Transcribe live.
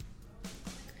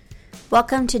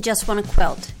Welcome to Just Wanna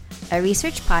Quilt, a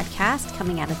research podcast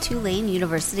coming out of Tulane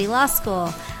University Law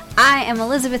School. I am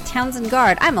Elizabeth Townsend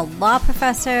Guard. I'm a law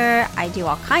professor. I do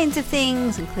all kinds of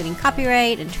things, including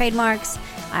copyright and trademarks.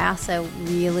 I also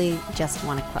really just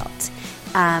want to quilt.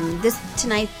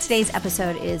 Today's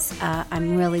episode is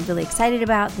I'm really excited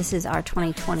about. This is our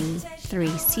 2023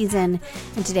 season,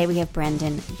 and today we have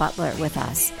Brandon Butler with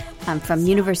us from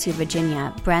University of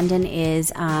Virginia. Brandon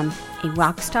is a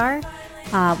rock star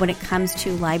when it comes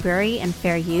to library and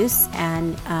fair use,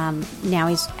 and now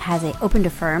has opened a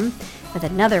firm with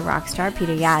another rock star,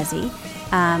 Peter Yazzie,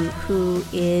 who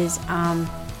is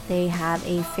they have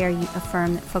a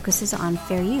firm that focuses on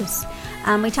fair use.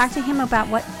 We talked to him about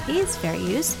what is fair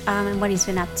use and what he's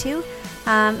been up to.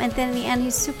 And then in the end,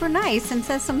 he's super nice and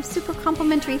says some super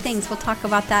complimentary things. We'll talk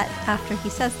about that after he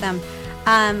says them.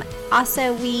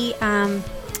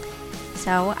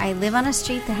 So I live on a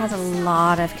street that has a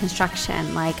lot of construction,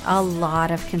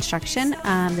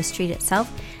 the street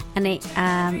itself. And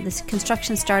this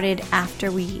construction started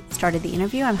after we started the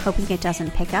interview. I'm hoping it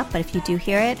doesn't pick up, but if you do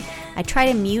hear it, I try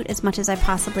to mute as much as I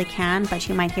possibly can, but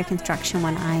you might hear construction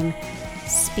when I'm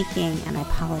speaking, and I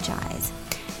apologize.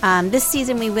 This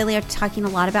season, we really are talking a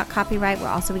lot about copyright. We're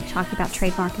also going to be talking about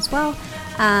trademark as well.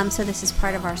 So this is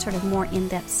part of our sort of more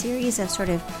in-depth series of sort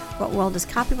of what role does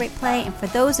copyright play. And for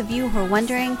those of you who are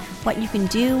wondering what you can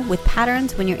do with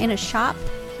patterns when you're in a shop,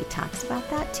 he talks about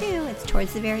that too. It's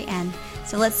towards the very end.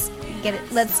 So let's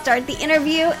start the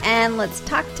interview and let's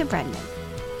talk to Brandon.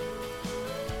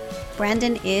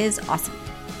 Brandon is awesome.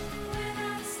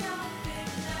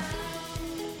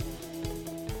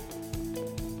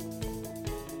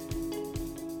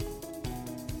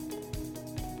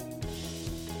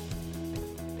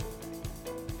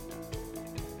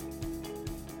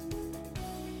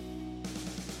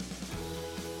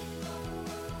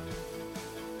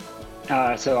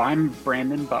 So I'm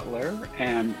Brandon Butler,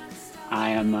 and I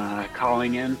am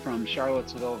calling in from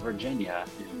Charlottesville, Virginia,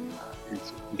 in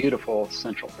beautiful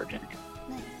Central Virginia.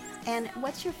 Nice. And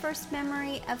what's your first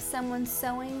memory of someone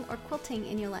sewing or quilting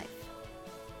in your life?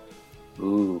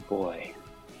 Ooh, boy.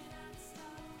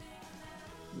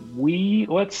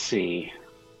 Let's see.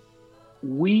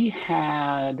 We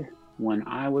had, when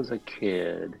I was a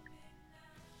kid,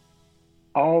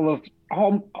 almost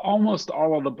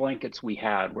all of the blankets we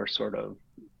had were sort of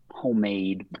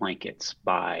homemade blankets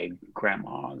by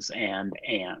grandmas and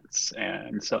aunts,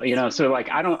 and so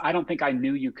I don't think I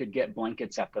knew you could get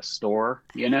blankets at the store.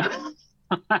 Yeah,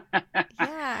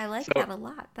 I like that a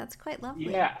lot. That's quite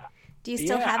lovely. Yeah. Do you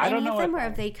still have any of them, or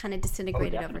have they kind of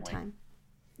disintegrated over time?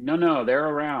 No, they're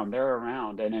around,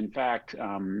 and in fact,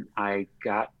 I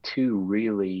got two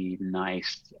really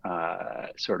nice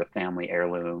sort of family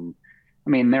heirloom. I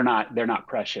mean, they're not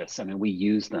precious. I mean, we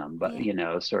use them, but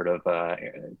sort of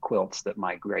quilts that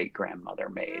my great grandmother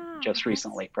made just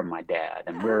recently from my dad,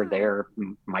 and we're there.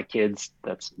 My kids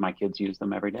use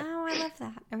them every day. Oh, I love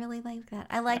that. I really like that.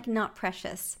 I like not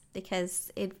precious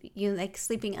because you like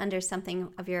sleeping under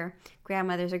something of your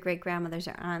grandmother's or great grandmother's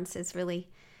or aunts is really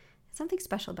something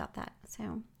special about that. So,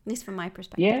 at least from my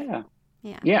perspective.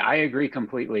 Yeah, I agree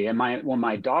completely. And when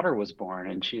my daughter was born,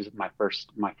 and she's my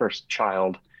first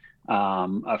child.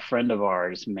 A friend of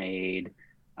ours made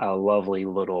a lovely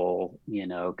little,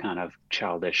 kind of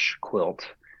childish quilt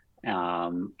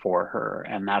for her,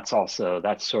 and that's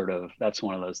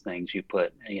one of those things you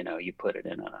put it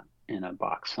in a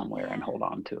box somewhere and hold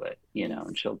on to it,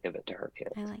 and she'll give it to her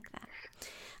kids. I like that.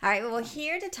 All right, well, we're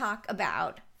here to talk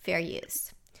about fair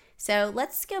use. So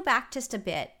let's go back just a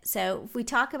bit. So if we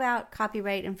talk about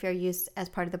copyright and fair use as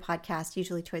part of the podcast,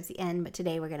 usually towards the end, but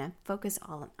today we're going to focus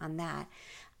all on that.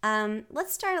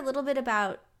 Let's start a little bit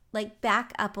about,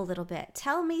 back up a little bit.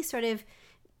 Tell me sort of,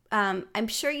 I'm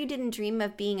sure you didn't dream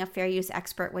of being a fair use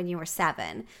expert when you were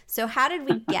 7. So how did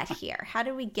we get here? How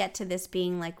did we get to this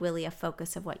being really a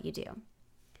focus of what you do?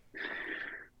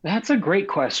 That's a great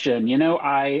question.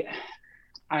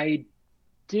 I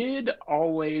did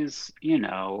always,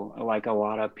 like a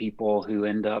lot of people who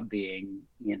end up being,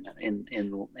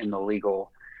 in the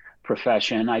legal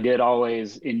profession, I did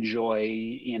always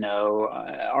enjoy,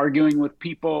 arguing with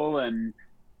people and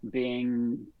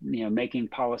being, making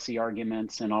policy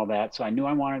arguments and all that. So I knew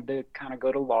I wanted to kind of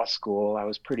go to law school. I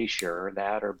was pretty sure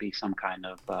that, or be some kind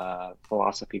of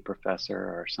philosophy professor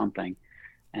or something.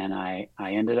 And I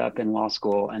ended up in law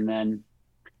school, and then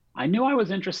I knew I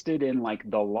was interested in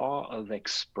the law of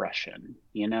expression,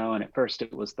 and at first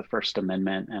it was the First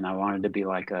Amendment, and I wanted to be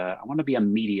I want to be a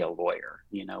media lawyer,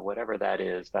 whatever that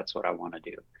is, that's what I want to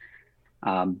do.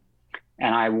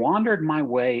 And I wandered my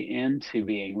way into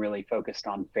being really focused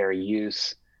on fair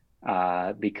use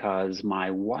because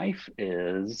my wife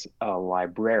is a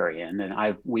librarian,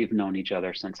 and we've known each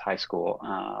other since high school.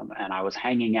 And I was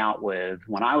hanging out with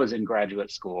when I was in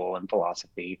graduate school in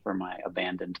philosophy for my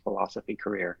abandoned philosophy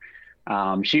career.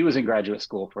 She was in graduate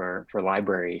school for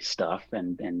library stuff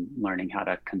and learning how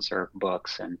to conserve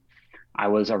books. And I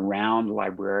was around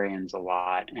librarians a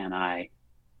lot, and I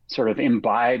sort of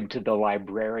imbibed the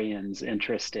librarian's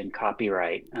interest in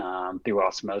copyright through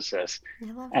osmosis.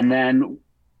 I love And that. then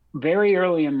very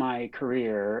early in my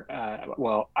career,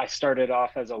 well, I started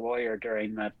off as a lawyer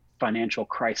during the financial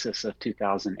crisis of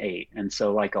 2008. And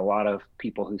so, like a lot of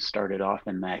people who started off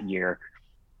in that year,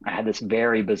 I had this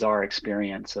very bizarre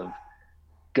experience of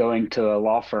going to a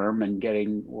law firm and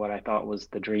getting what I thought was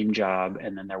the dream job,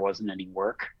 and then there wasn't any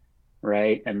work,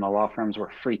 right? And the law firms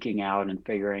were freaking out and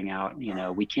figuring out,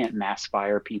 we can't mass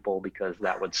fire people because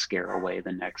that would scare away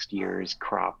the next year's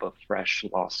crop of fresh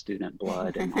law student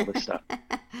blood and all this stuff.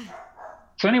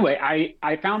 So anyway,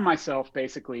 I found myself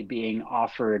basically being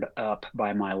offered up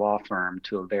by my law firm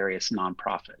to various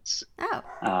nonprofits. Oh,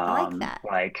 I like that.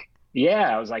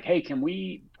 Yeah, I was like, hey, can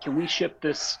we ship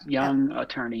this Oh, young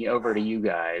attorney over to you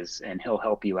guys, and he'll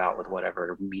help you out with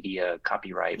whatever media,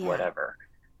 copyright, yeah. whatever.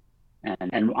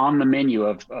 And on the menu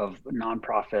of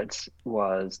nonprofits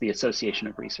was the Association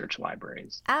of Research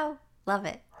Libraries. Oh, love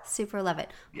it. Super love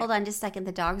it. Yeah, Hold on just a second.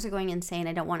 The dogs are going insane.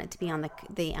 I don't want it to be on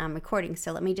the recording.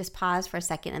 So let me just pause for a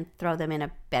second and throw them in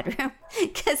a bedroom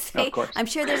because of course. I'm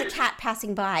sure there's a cat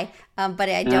passing by, but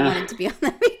I don't want it to be on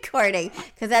the recording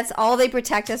because that's all they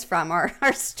protect us from are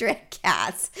stray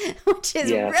cats, which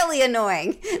is Yes, really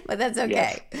annoying, but that's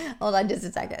yes, okay. Hold on just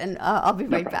a second and I'll be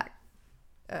no right problem.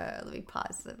 back. Let me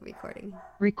pause the recording.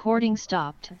 Recording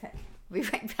stopped. Okay. Be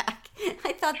right back.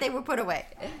 I thought they were put away.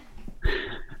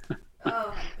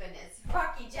 Oh my goodness.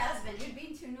 Rocky, Jasmine, you're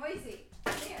being too noisy.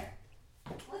 Come here.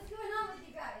 What's going on with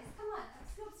you guys? Come on,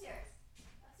 let's go upstairs.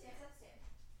 Upstairs, upstairs.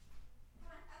 Come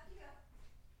on, up you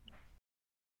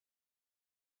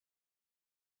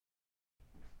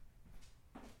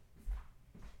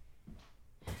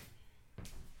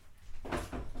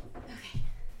go. Okay.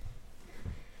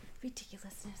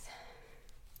 Ridiculousness.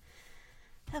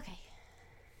 Okay.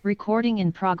 Recording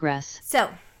in progress. So,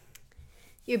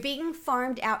 you're being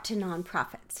farmed out to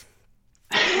nonprofits.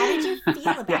 How did you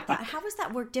feel about Yeah. that? How was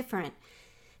that work different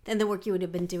than the work you would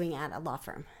have been doing at a law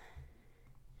firm?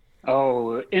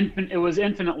 Oh, it was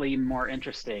infinitely more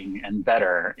interesting and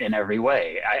better in every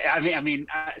way.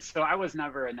 So I was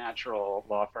never a natural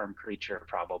law firm creature,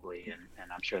 probably,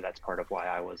 and I'm sure that's part of why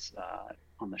I was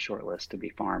on the short list to be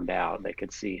farmed out. They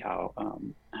could see how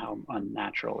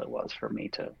unnatural it was for me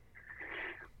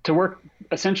to work,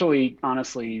 essentially,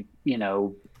 honestly,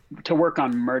 to work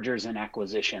on mergers and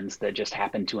acquisitions that just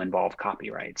happened to involve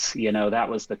copyrights. That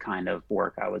was the kind of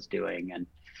work I was doing, and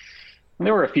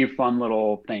there were a few fun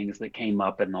little things that came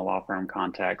up in the law firm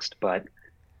context, but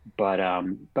by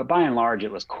and large,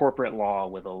 it was corporate law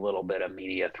with a little bit of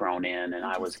media thrown in, and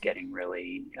I was Interesting. getting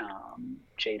really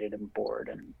jaded and bored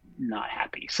and not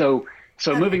happy. So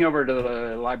Okay. moving over to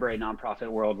the library nonprofit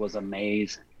world was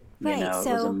amazing. Right. It was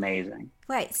So, amazing.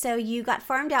 right. So you got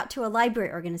farmed out to a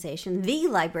library organization, the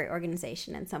library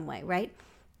organization in some way, right?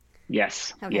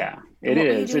 Yes, Okay. yeah, And it what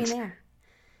were you is. doing It's there?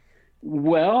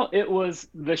 Well, it was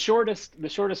the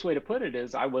shortest way to put it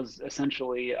is I was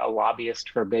essentially a lobbyist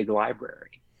for big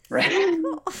library, So right?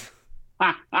 cool.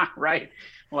 Right.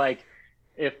 Like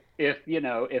if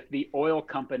the oil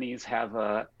companies have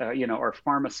or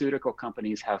pharmaceutical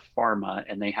companies have pharma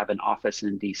and they have an office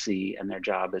in DC, and their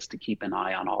job is to keep an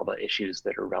eye on all the issues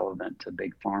that are relevant to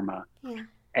big pharma. Yeah.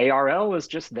 ARL is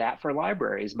just that for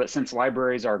libraries, but since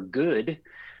libraries are good,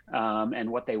 and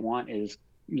what they want is,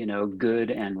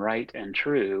 good and right and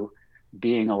true,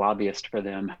 being a lobbyist for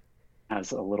them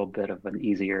has a little bit of an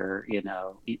easier,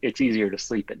 it's easier to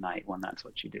sleep at night when that's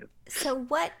what you do. So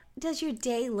what does your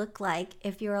day look like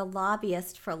if you're a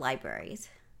lobbyist for libraries?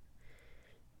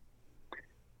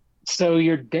 So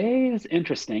your day is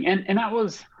interesting. And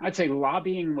I'd say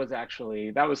lobbying was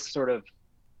actually, that was sort of,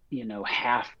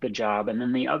 half the job. And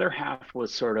then the other half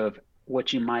was sort of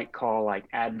what you might call like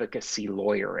advocacy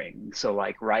lawyering. So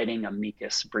like writing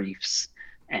amicus briefs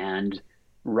and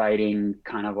writing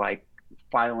kind of like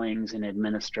filings and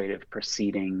administrative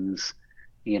proceedings.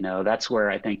 That's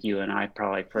where I think you and I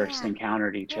probably first Yeah.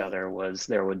 encountered each Right. other, was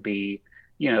there would be,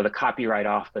 the Copyright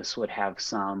Office would have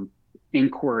some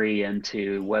inquiry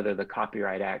into whether the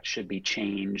Copyright Act should be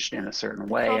changed in a Right. certain A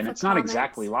way. call And for it's not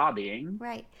exactly comments. lobbying.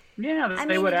 Right. Yeah, I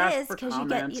they mean, would it ask is for because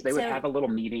comments. They would so have a little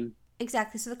meeting.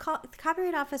 exactly. So the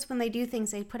Copyright Office, when they do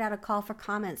things, they put out a call for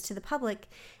comments to the public,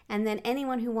 and then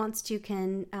anyone who wants to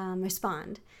can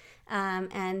respond.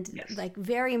 and Yes. like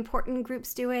very important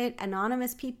groups do it.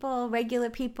 Anonymous people, regular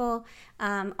people,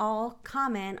 all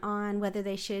comment on whether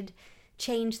they should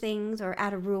change things or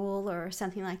add a rule or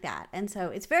something like that. And so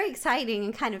it's very exciting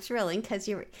and kind of thrilling because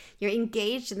you're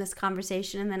engaged in this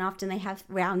conversation, and then often they have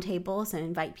roundtables and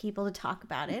invite people to talk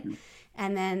about it,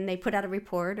 and then they put out a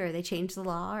report or they change the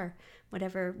law or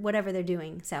whatever they're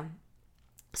doing. So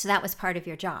that was part of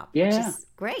your job, which Yeah, is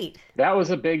great. that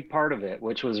was a big part of it,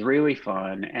 which was really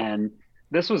fun. And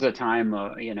this was a time,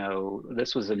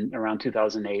 this was around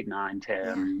 2008, 9,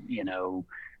 Yeah. 10,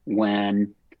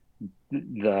 when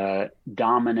the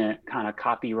dominant kind of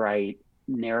copyright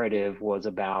narrative was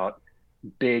about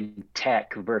big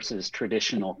tech versus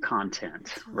traditional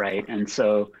content, right? And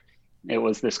so it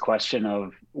was this question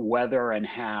of whether and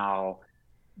how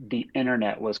the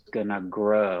internet was going to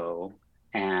grow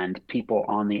and people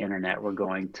on the internet were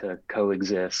going to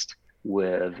coexist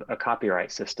with a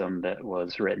copyright system that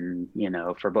was written,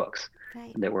 for books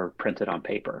Right. that were printed on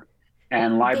paper.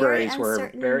 And Very libraries were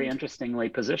uncertain. very interestingly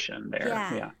positioned there.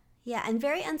 Yeah. Yeah, and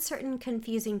very uncertain,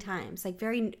 confusing times. Like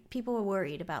people were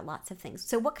worried about lots of things.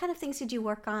 So what kind of things did you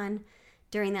work on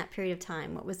during that period of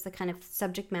time? What was the kind of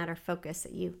subject matter focus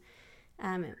that you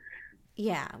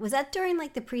was that during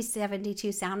like the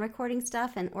pre-72 sound recording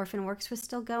stuff and Orphan Works was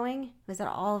still going? Was that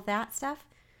all of that stuff?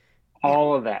 Yeah.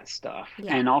 All of that stuff.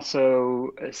 Yeah. And also,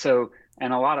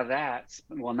 and a lot of that,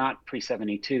 well, not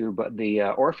pre-72, but the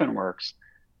Orphan Works,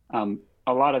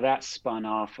 a lot of that spun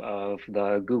off of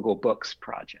the Google Books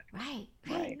project. Right.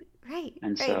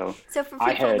 And so for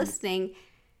people listening,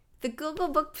 the Google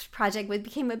Books project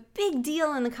became a big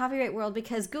deal in the copyright world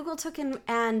because Google took in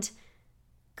and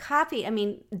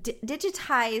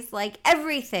digitized like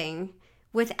everything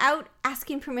without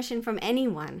asking permission from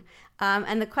anyone.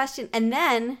 And the question, and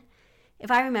then, if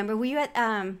I remember, were you at,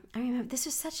 I remember this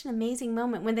was such an amazing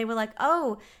moment when they were like,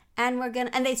 oh, and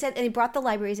they said, and they brought the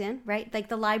libraries in, right? Like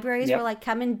the libraries were like,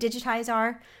 come and digitize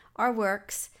our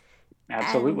works.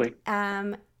 Absolutely.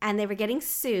 And they were getting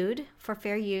sued for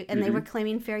fair use, and they were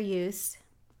claiming fair use.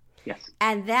 Yes.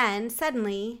 And then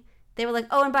suddenly they were like,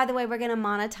 oh, and by the way, we're going to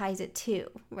monetize it too,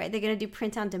 right? They're going to do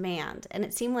print on demand. And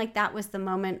it seemed like that was the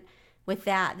moment with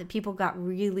that people got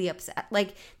really upset.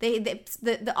 Like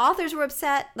the authors were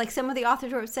upset, like some of the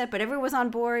authors were upset, but everyone was on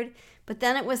board. But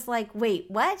then it was like, wait,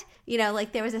 what?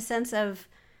 Like there was a sense of,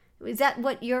 is that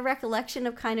what your recollection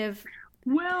of kind of?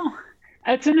 Well,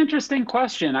 it's an interesting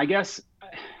question. I guess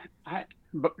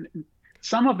but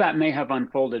some of that may have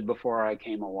unfolded before I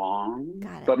came along.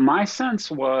 Got it. But my sense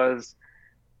was,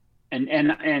 and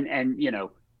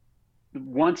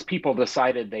once people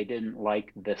decided they didn't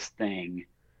like this thing,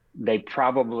 they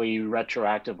probably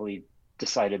retroactively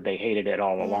decided they hated it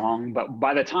all along. But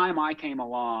by the time I came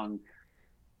along,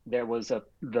 there was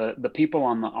the people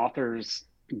on the Authors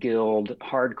Guild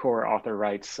hardcore author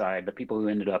rights side, the people who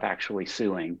ended up actually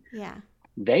suing. Yeah.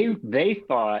 They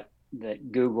thought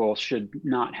that Google should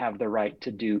not have the right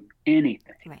to do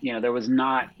anything. Right.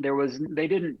 They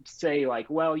didn't say like,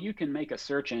 well, you can make a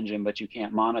search engine, but you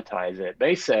can't monetize it.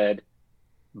 They said,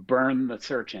 burn the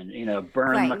search engine,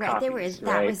 burn the copies.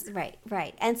 That was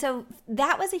right. And so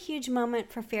that was a huge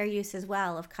moment for fair use as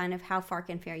well, of kind of how far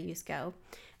can fair use go.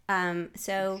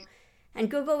 And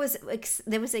Google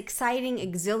there was an exciting,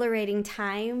 exhilarating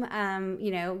time.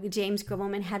 James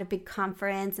Grimmelman had a big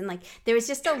conference, and like there was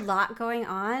just a lot going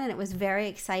on, and it was very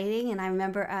exciting. And I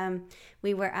remember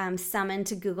we were summoned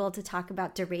to Google to talk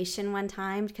about duration one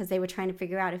time because they were trying to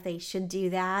figure out if they should do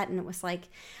that. And it was like,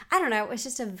 I don't know, it was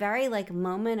just a very like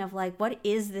moment of like, what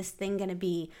is this thing going to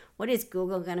be? What is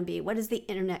Google going to be? What is the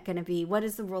internet going to be? What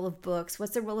is the role of books?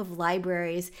 What's the role of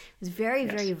libraries? It was very,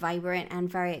 very vibrant and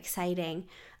very exciting.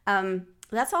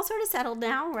 That's all sort of settled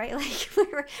now, right? Like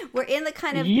we're in the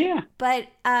kind of But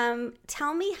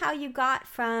tell me how you got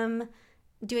from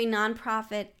doing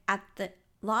nonprofit at the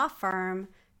law firm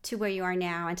to where you are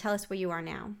now, and tell us where you are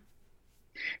now.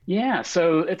 Yeah,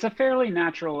 so it's a fairly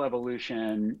natural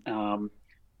evolution. So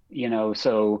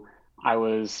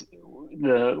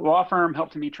the law firm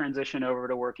helped me transition over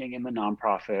to working in the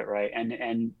nonprofit, right?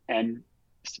 And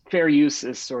fair use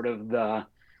is sort of the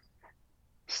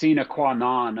sine qua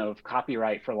non of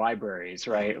copyright for libraries,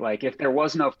 right? Like if there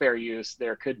was no fair use,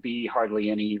 there could be hardly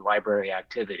any library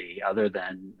activity other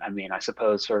than, I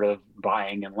suppose, sort of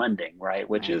buying and lending, right?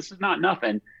 Which is not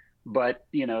nothing. But,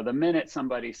 the minute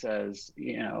somebody says,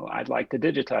 I'd like to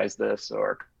digitize this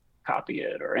or copy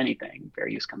it or anything, fair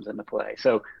use comes into play.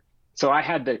 So I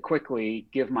had to quickly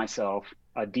give myself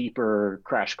a deeper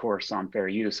crash course on fair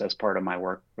use as part of my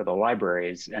work for the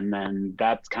libraries. And then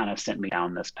that kind of sent me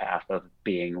down this path of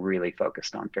being really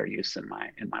focused on fair use in my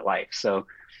life. So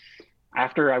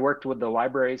after I worked with the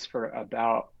libraries for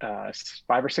about 5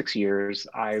 or 6 years,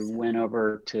 I went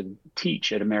over to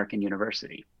teach at American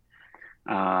University.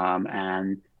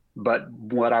 And but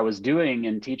what I was doing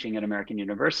in teaching at American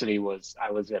University was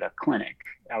I was at a clinic.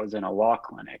 I was in a law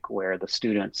clinic where the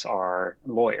students are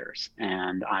lawyers,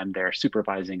 and I'm their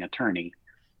supervising attorney.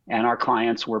 And our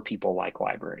clients were people like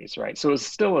libraries, right? So it was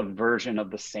still a version of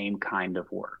the same kind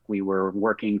of work. We were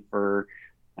working for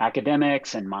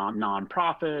academics and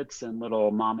nonprofits and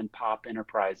little mom and pop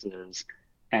enterprises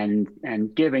and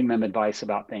giving them advice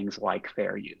about things like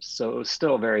fair use. So it was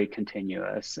still very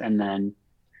continuous. And then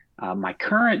my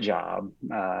current job,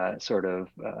 for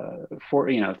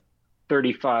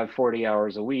 35, 40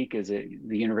 hours a week, is at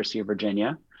the University of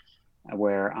Virginia,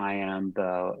 where I am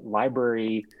the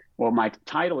library. Well, my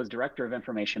title is Director of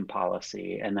Information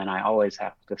Policy. And then I always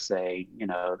have to say,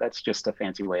 that's just a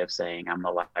fancy way of saying I'm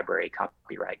the library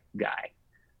copyright guy.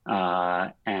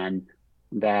 And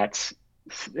that's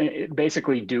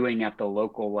basically doing at the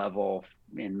local level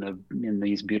in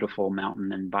these beautiful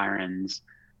mountain environs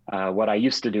what I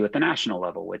used to do at the national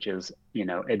level, which is,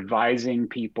 advising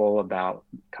people about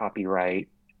copyright,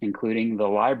 including the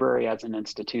library as an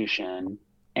institution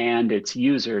and its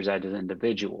users as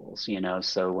individuals.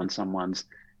 So when someone's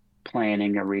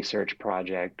planning a research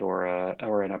project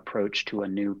or an approach to a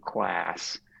new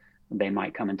class, they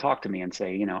might come and talk to me and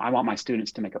say, I want my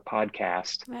students to make a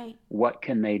podcast. Right. What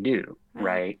can they do?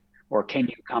 Right. Or can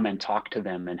you come and talk to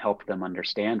them and help them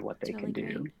understand what they can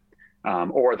do?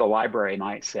 Or the library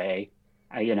might say,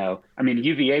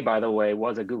 UVA, by the way,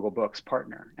 was a Google Books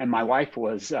partner. And my wife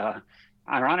was,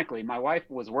 ironically,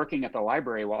 working at the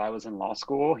library while I was in law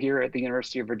school here at the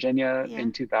University of Virginia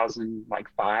in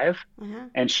 2005.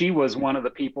 And she was one of the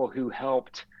people who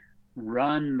helped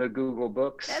run the Google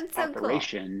Books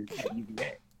operation at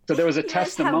UVA. So there was a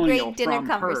testimonial great dinner from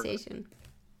conversation. Her.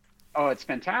 Oh, it's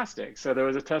fantastic. So there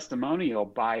was a testimonial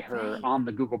by her on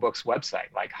the Google Books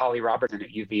website. Like Holly Robertson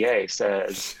at UVA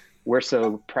says, we're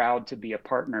so proud to be a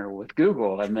partner with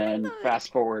Google. And then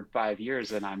fast forward 5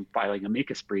 years and I'm filing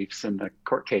amicus briefs in the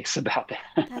court case about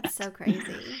that. That's so crazy.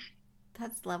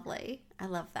 That's lovely. I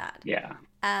love that. Yeah.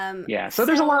 So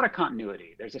there's a lot of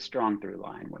continuity. There's a strong through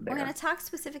line with there. We're going to talk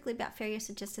specifically about fair use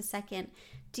in just a second.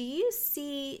 Do you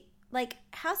see,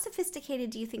 how sophisticated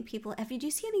do you think people, do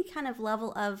you see any kind of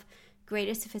level of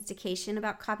greater sophistication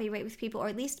about copyright with people, or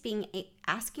at least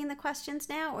asking the questions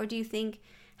now? Or do you think,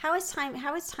 how has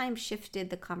time shifted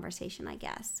the conversation, I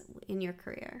guess, in your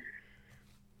career?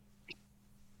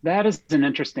 That is an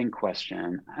interesting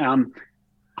question.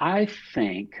 I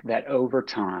think that over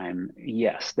time,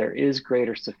 yes, there is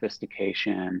greater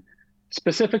sophistication,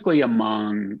 specifically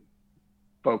among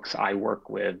folks I work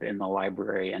with in the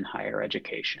library and higher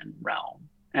education realm.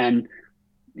 And,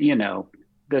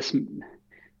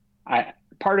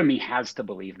 part of me has to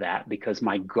believe that because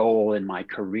my goal in my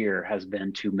career has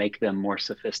been to make them more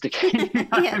sophisticated.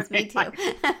 Yes, me too.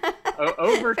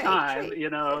 Over time,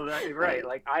 right.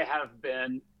 Like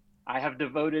I have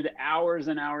devoted hours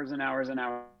and hours and hours and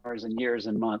hours and years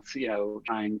and months,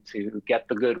 trying to get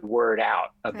the good word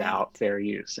out about fair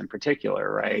use in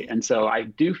particular, right? And so I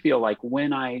do feel like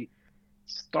when I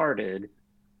started,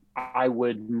 I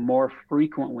would more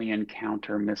frequently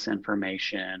encounter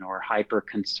misinformation or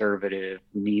hyper-conservative,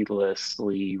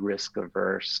 needlessly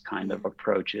risk-averse kind of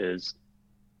approaches.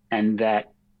 And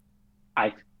that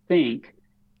I think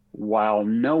while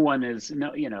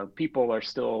people are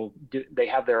still, they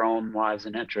have their own lives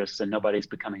and interests and nobody's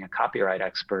becoming a copyright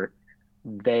expert,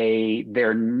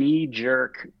 their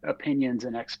knee-jerk opinions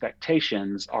and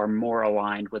expectations are more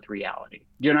aligned with reality.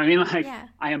 Do you know what I mean?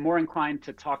 I am more inclined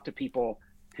to talk to people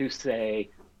who say,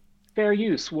 fair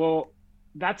use, well,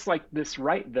 that's like this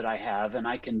right that I have and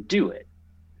I can do it.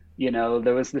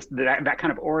 There was that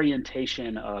kind of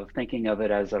orientation of thinking of it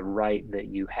as a right that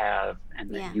you have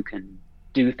and that you can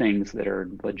do things that are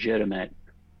legitimate.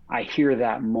 I hear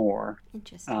that more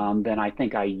than I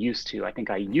think I used to. I think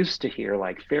I used to hear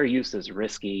like fair use is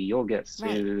risky. You'll get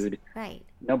sued. Right.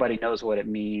 Nobody knows what it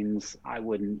means. I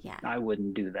wouldn't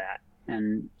do that.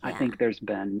 And I think there's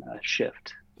been a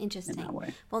shift. Interesting. In that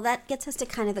way. Well, that gets us to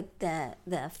kind of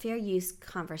the fair use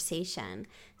conversation.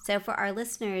 So for our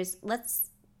listeners, let's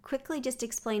quickly just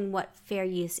explain what fair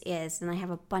use is. And I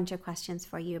have a bunch of questions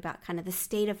for you about kind of the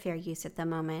state of fair use at the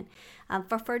moment.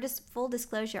 For full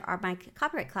disclosure, my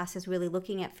copyright class is really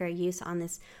looking at fair use on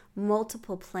this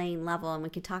multiple plane level, and we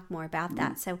can talk more about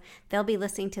that. So they'll be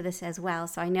listening to this as well.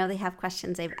 So I know they have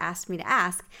questions they've asked me to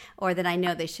ask, or that I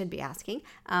know they should be asking,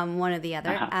 one or the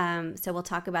other. So we'll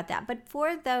talk about that. But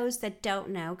for those that don't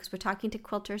know, because we're talking to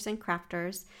quilters and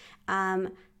crafters,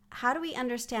 how do we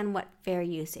understand what fair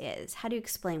use is? How do you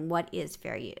explain what is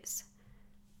fair use?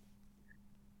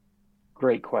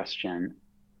 Great question.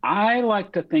 I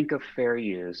like to think of fair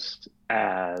use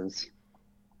as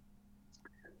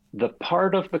the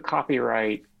part of the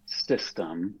copyright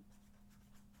system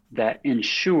that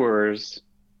ensures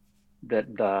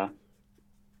that the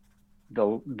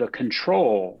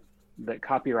control that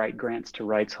copyright grants to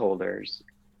rights holders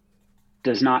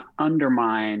does not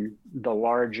undermine the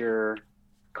larger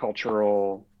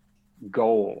cultural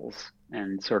goals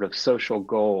and sort of social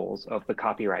goals of the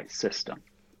copyright system.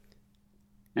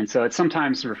 And so it's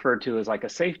sometimes referred to as like a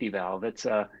safety valve. It's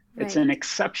an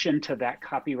exception to that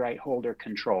copyright holder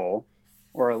control,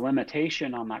 or a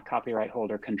limitation on that copyright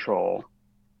holder control,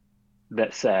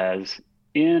 that says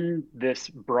in this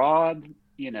broad,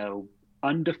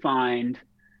 undefined,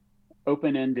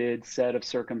 open-ended set of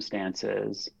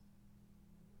circumstances,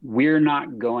 we're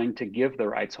not going to give the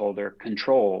rights holder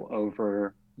control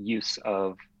over use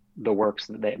of the works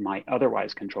that they might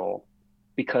otherwise control,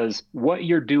 because what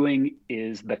you're doing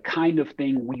is the kind of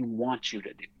thing we want you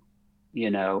to do.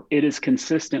 It is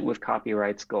consistent with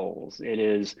copyright's goals. It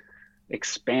is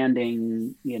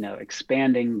expanding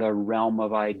the realm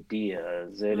of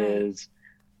ideas. It is,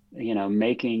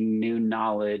 making new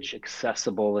knowledge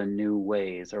accessible in new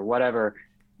ways, or whatever.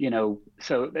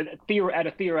 So at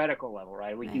a theoretical level,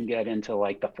 right? We can get into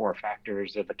like the 4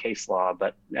 factors of the case law,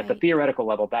 but at the theoretical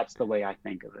level, that's the way I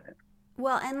think of it.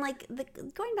 Well, and like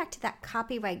going back to that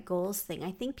copyright goals thing,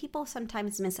 I think people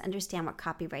sometimes misunderstand what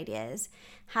copyright is.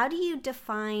 How do you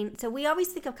define? So we always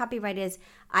think of copyright as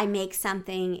I make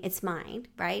something, it's mine,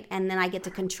 right? And then I get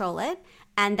to control it.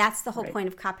 And that's the whole point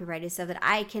of copyright, is so that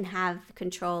I can have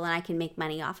control and I can make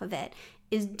money off of it.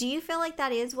 Do you feel like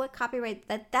that is what copyright,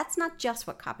 that's not just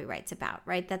what copyright's about,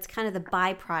 right? That's kind of the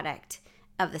byproduct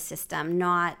of the system,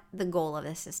 not the goal of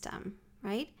the system,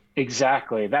 right?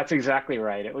 Exactly. That's exactly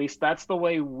right. At least that's the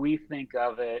way we think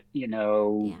of it.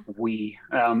 We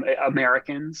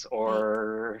Americans,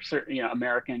 or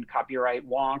American copyright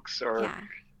wonks, or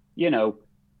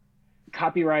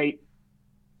copyright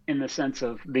in the sense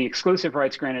of the exclusive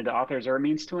rights granted to authors are a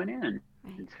means to an end.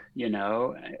 Right.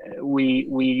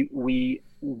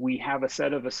 We have a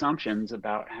set of assumptions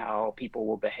about how people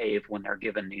will behave when they're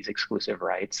given these exclusive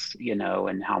rights,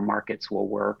 and how markets will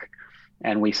work.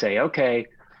 And we say, okay,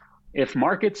 if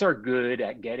markets are good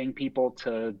at getting people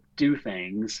to do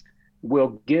things,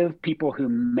 we'll give people who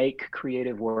make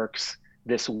creative works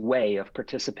this way of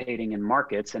participating in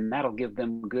markets, and that'll give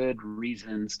them good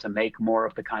reasons to make more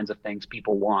of the kinds of things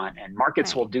people want. And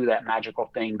markets will do that magical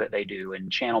thing that they do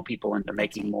and channel people into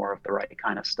making more of the right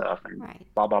kind of stuff, and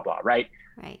blah, blah, blah, right?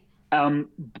 Right.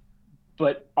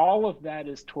 But all of that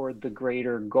is toward the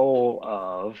greater goal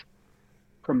of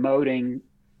promoting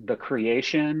the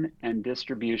creation and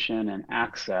distribution and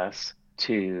access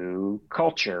to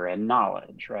culture and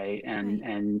knowledge, right?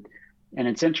 And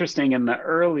it's interesting in the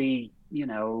early,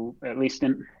 at least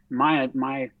in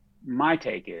my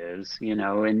take is,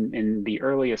 in the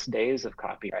earliest days of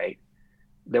copyright,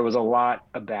 there was a lot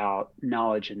about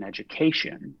knowledge and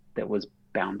education that was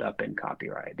bound up in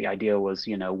copyright. The idea was,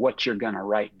 what you're going to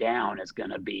write down is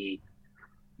going to be,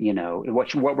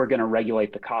 what we're going to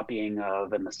regulate the copying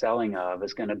of and the selling of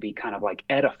is going to be kind of like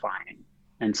edifying.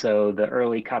 And so the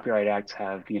early copyright acts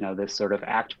have, this sort of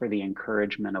act for the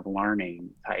encouragement of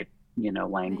learning type,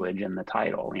 language in the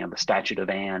title, the Statute of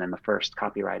Anne and the first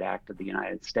Copyright Act of the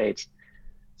United States.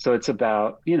 So it's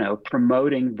about,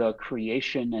 promoting the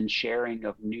creation and sharing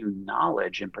of new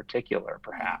knowledge in particular,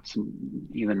 perhaps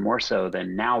even more so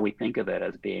than now we think of it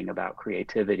as being about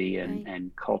creativity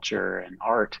and culture and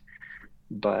art.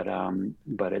 But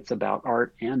it's about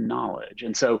art and knowledge.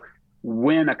 And so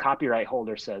when a copyright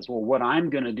holder says, well, what I'm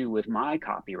going to do with my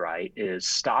copyright is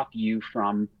stop you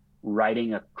from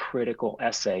writing a critical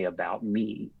essay about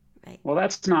me. Right. Well,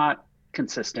 that's not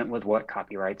consistent with what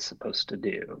copyright's supposed to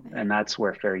do. Right. And that's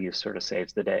where fair use sort of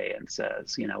saves the day and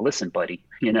says, listen, buddy,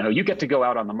 you get to go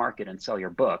out on the market and sell your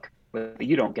book, but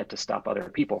you don't get to stop other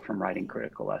people from writing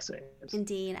critical essays.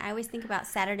 Indeed. I always think about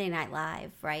Saturday Night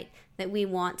Live, right? That we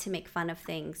want to make fun of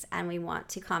things and we want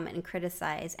to comment and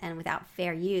criticize, and without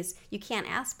fair use, you can't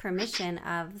ask permission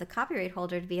of the copyright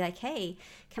holder to be like, hey,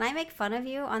 can I make fun of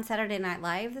you on Saturday Night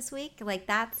Live this week? Like,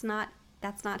 that's not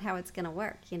how it's going to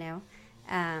work,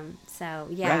 So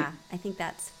yeah, right. I think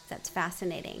that's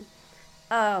fascinating.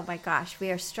 Oh my gosh,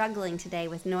 we are struggling today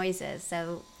with noises.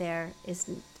 So there is.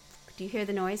 Do you hear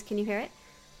the noise? Can you hear it?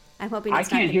 I'm hoping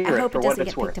it's I hope it doesn't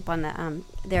get picked up on the.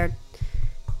 They're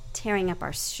tearing up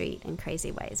our street in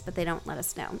crazy ways, but they don't let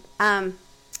us know.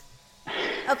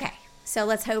 Okay, So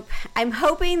let's hope. I'm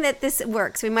hoping that this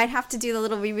works. We might have to do the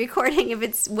little re-recording if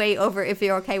it's way over, if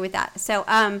you're okay with that. So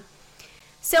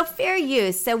fair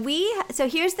use. So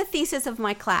here's the thesis of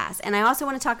my class, and I also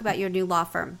want to talk about your new law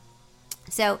firm.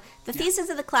 So the thesis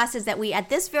of the class is that we, at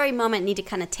this very moment, need to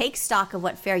kind of take stock of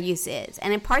what fair use is.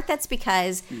 And in part, that's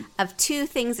because of two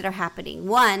things that are happening.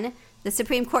 One, the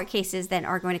Supreme Court cases that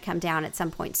are going to come down at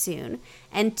some point soon.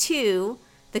 And two,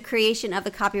 the creation of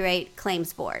the Copyright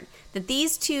Claims Board. That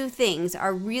these two things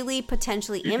are really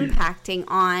potentially impacting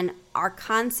on our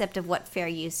concept of what fair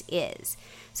use is.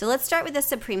 So let's start with the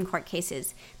Supreme Court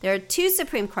cases. There are two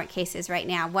Supreme Court cases right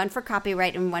now, one for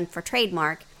copyright and one for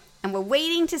trademark, and we're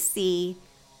waiting to see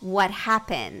what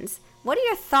happens. What are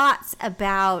your thoughts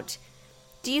about,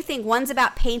 do you think one's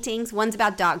about paintings, one's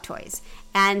about dog toys?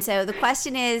 And so the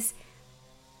question is,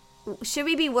 should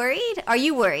we be worried? Are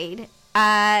you worried?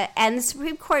 And the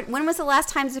Supreme Court, when was the last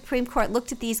time the Supreme Court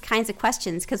looked at these kinds of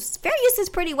questions? Because fair use is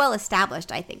pretty well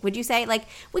established, I think. Would you say? Like,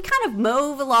 we kind of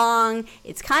move along.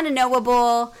 It's kind of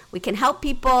knowable. We can help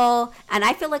people. And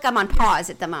I feel like I'm on pause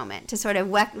at the moment to sort of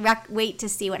wait to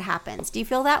see what happens. Do you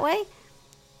feel that way?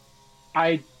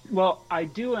 I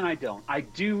do and I don't. I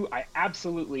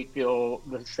absolutely feel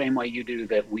the same way you do,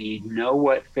 that we know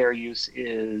what fair use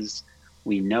is.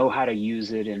 We know how to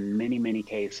use it in many, many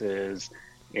cases.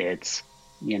 It's,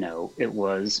 it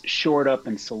was shored up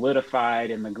and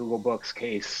solidified in the Google Books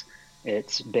case.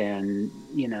 It's been,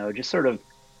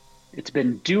 it's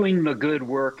been doing the good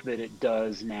work that it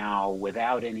does now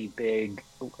without any big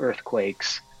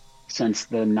earthquakes since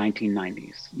the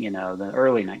 1990s, the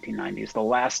early 1990s. The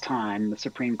last time the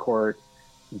Supreme Court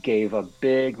gave a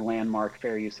big landmark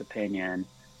fair use opinion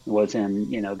was in,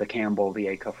 the Campbell v.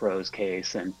 Acuff Rose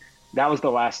case. And that was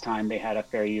the last time they had a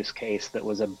fair use case that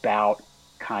was about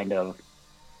kind of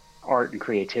art and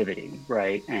creativity,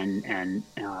 right? And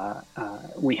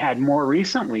we had more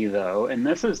recently, though, and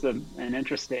this is an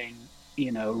interesting,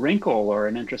 wrinkle or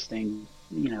an interesting,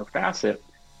 facet.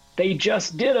 They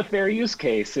just did a fair use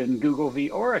case in Google v.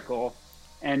 Oracle,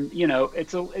 and you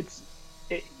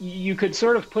could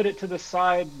sort of put it to the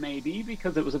side maybe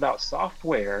because it was about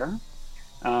software,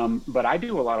 but I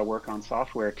do a lot of work on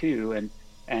software too,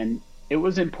 and it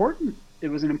was important. It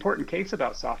was an important case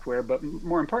about software, but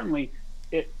more importantly,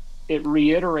 it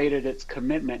reiterated its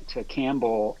commitment to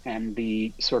Campbell and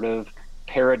the sort of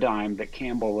paradigm that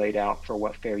Campbell laid out for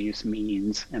what fair use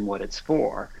means and what it's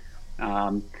for.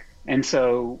 And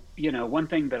so, one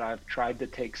thing that I've tried to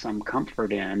take some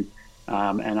comfort in,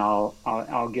 and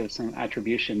I'll give some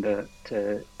attribution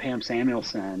to Pam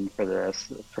Samuelson for this,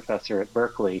 the professor at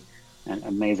Berkeley, an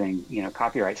amazing,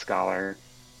 copyright scholar.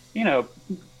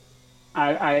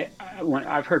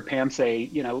 I've heard Pam say,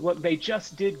 look, they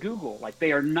just did Google. Like,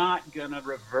 they are not going to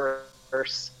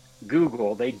reverse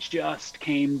Google. They just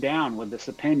came down with this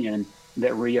opinion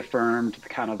that reaffirmed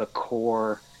kind of the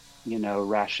core,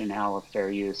 rationale of fair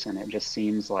use. And it just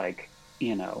seems like,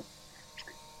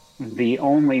 the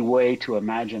only way to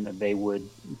imagine that they would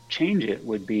change it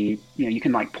would be, you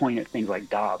can like point at things like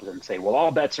Dobbs and say, well,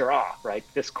 all bets are off, right?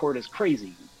 This court is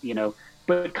crazy,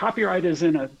 but copyright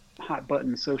isn't a hot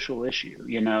button social issue,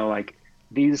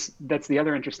 that's the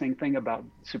other interesting thing about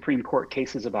Supreme Court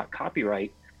cases about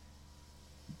copyright.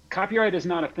 Copyright is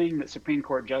not a thing that Supreme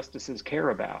Court justices care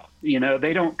about.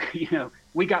 They don't,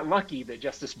 we got lucky that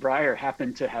Justice Breyer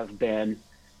happened to have been,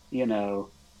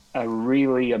 a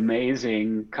really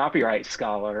amazing copyright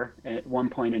scholar at one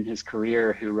point in his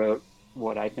career who wrote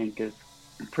what I think is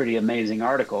a pretty amazing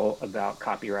article about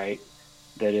copyright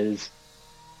that is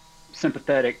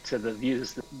sympathetic to the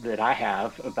views that I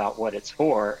have about what it's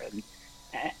for,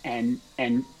 and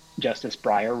Justice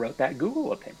Breyer wrote that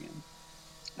Google opinion,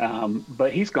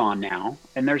 but he's gone now,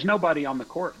 and there's nobody on the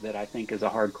court that I think is a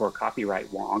hardcore copyright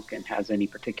wonk and has any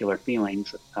particular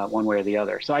feelings one way or the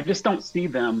other. So I just don't see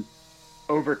them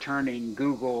overturning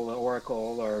Google or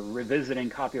Oracle or revisiting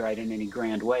copyright in any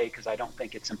grand way, because I don't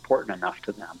think it's important enough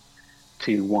to them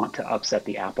to want to upset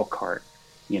the apple cart.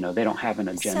 They don't have an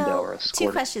agenda or a score.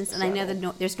 Two questions, and I know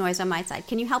that there's noise on my side.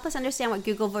 Can you help us understand what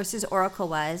Google versus Oracle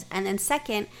was? And then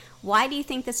second, why do you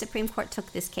think the Supreme Court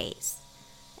took this case?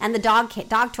 And the dog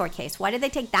toy case, why did they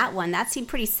take that one? That seemed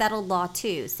pretty settled law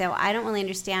too. So I don't really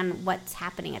understand what's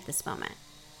happening at this moment.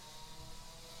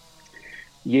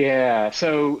 Yeah,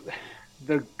 so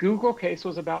the Google case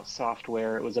was about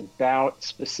software. It was about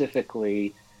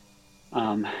specifically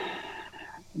a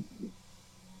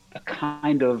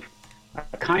kind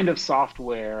of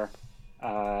software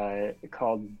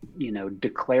called,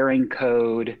 declaring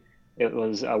code. It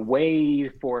was a way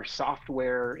for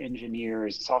software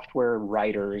engineers, software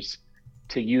writers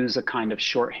to use a kind of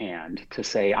shorthand to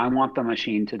say, I want the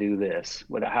machine to do this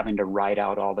without having to write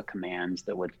out all the commands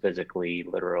that would physically,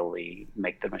 literally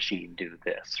make the machine do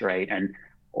this, right? And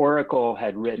Oracle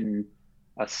had written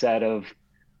a set of,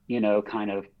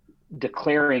 kind of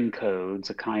declaring codes,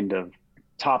 a kind of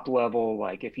top level,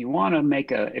 like if you want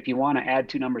to add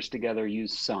two numbers together,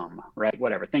 use sum, right?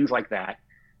 Whatever, things like that.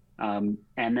 And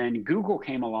then Google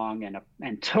came along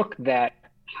and took that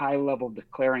high level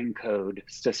declaring code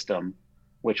system,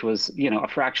 which was, a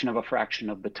fraction of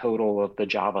the total of the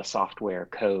Java software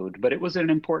code, but it was an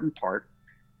important part.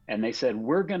 And they said,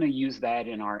 we're going to use that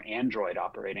in our Android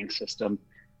operating system.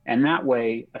 And that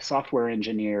way, a software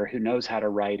engineer who knows how to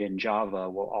write in Java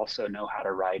will also know how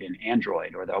to write in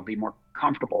Android, or they'll be more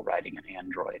comfortable writing in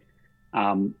Android.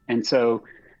 And so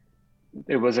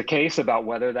it was a case about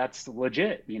whether that's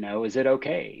legit. Is it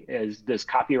okay? Does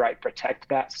copyright protect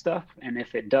that stuff? And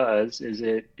if it does, is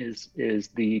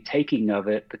the taking of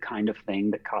it the kind of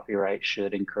thing that copyright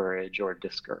should encourage or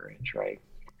discourage, right?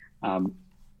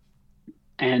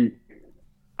 And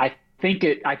I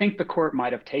think the court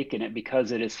might have taken it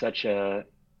because it is such a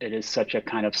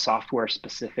kind of software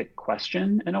specific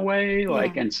question in a way,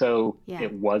 and so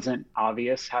it wasn't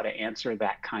obvious how to answer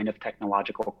that kind of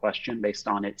technological question based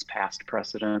on its past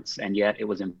precedents, and yet it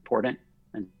was important,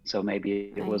 and so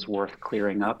maybe it was worth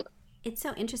clearing up. It's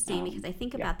so interesting because I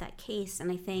think about that case,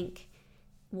 and I think,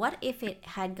 what if it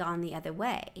had gone the other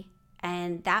way?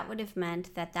 And that would have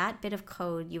meant that bit of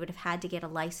code, you would have had to get a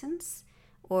license,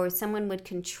 or someone would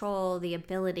control the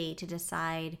ability to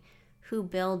decide who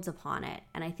builds upon it.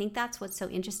 And I think that's what's so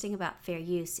interesting about fair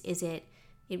use, is it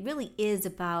really is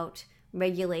about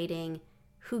regulating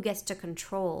who gets to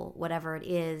control whatever it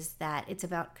is, that it's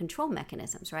about control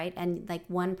mechanisms, right? And like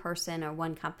one person or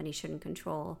one company shouldn't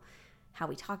control how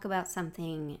we talk about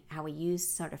something, how we use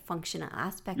sort of functional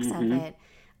aspects of it.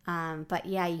 But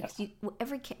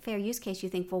every fair use case, you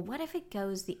think, well, what if it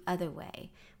goes the other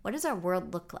way? What does our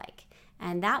world look like?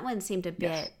 And that one seemed a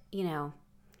bit,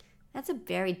 that's a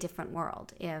very different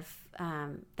world. If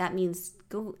that means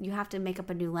you have to make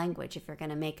up a new language if you're going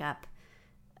to make up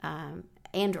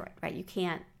Android, right? You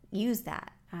can't use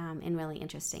that in really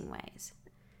interesting ways.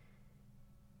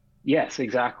 Yes,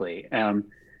 exactly. And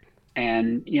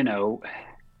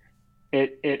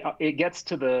it gets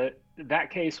to that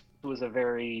case was a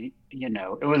very,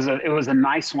 it was a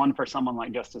nice one for someone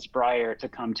like Justice Breyer to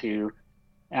come to,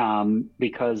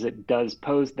 because it does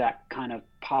pose that kind of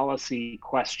policy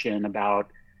question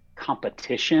about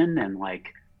competition and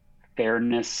like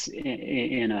fairness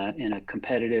in a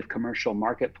competitive commercial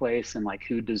marketplace, and like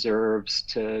who deserves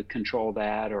to control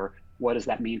that, or what does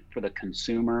that mean for the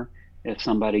consumer if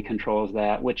somebody controls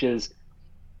that, which is,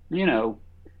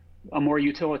 a more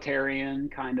utilitarian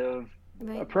kind of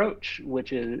approach,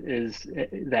 which is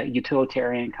that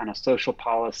utilitarian kind of social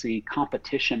policy,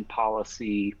 competition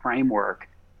policy framework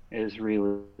is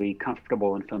really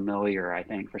comfortable and familiar, I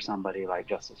think, for somebody like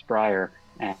Justice Breyer,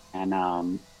 and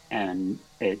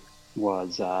it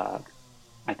was,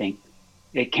 I think,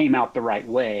 it came out the right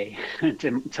way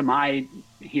to my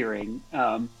hearing,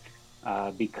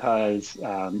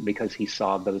 because he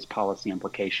saw those policy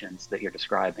implications that you're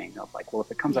describing of like, well,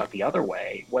 if it comes out the other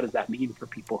way, what does that mean for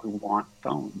people who want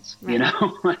phones? Right.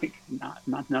 Like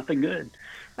nothing good.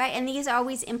 Right, and these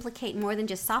always implicate more than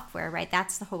just software, right?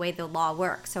 That's the whole way the law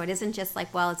works. So it isn't just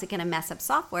like, well, is it going to mess up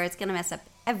software? It's going to mess up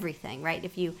everything, right?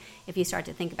 If you start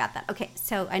to think about that. Okay,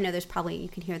 so I know there's probably, you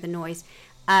can hear the noise.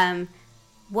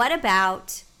 What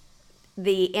about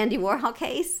the Andy Warhol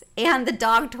case and the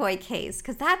dog toy case?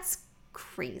 Because that's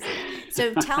crazy.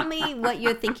 So tell me what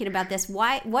you're thinking about this.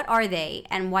 What are they,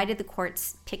 and why did the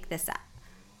courts pick this up?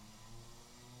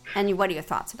 And what are your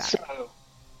thoughts about it?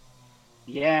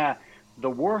 Yeah. The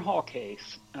Warhol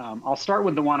case, I'll start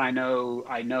with the one I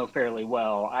know fairly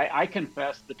well. I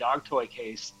confess the dog toy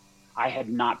case, I had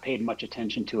not paid much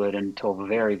attention to it until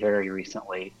very, very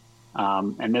recently.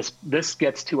 And this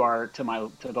gets to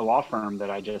the law firm that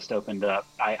I just opened up.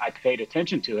 I paid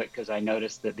attention to it because I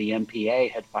noticed that the MPA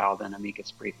had filed an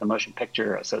amicus brief, the Motion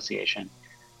Picture Association,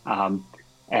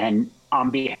 and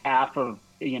on behalf of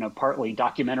partly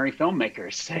documentary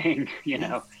filmmakers, saying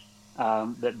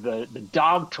that the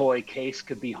dog toy case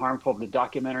could be harmful to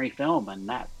documentary film, and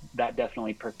that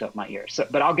definitely perked up my ears. So,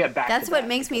 but I'll get back. That's to what that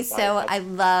makes me so. I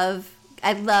love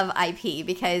IP,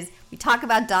 because we talk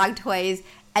about dog toys,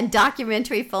 and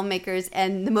documentary filmmakers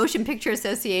and the Motion Picture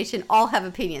Association all have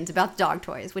opinions about dog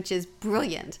toys, which is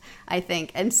brilliant, I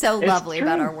think, and so lovely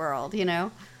about our world.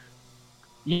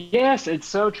 Yes, it's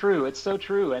so true. It's so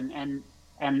true, and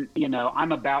And,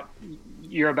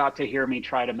 you're about to hear me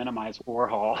try to minimize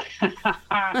Warhol,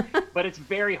 but it's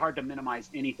very hard to minimize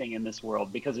anything in this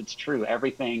world because it's true.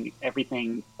 Everything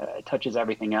touches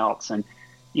everything else. And,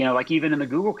 like even in the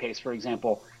Google case, for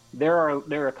example, there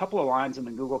are a couple of lines in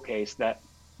the Google case that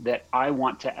I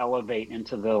want to elevate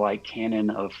into the like canon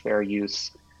of fair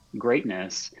use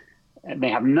greatness. And they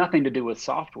have nothing to do with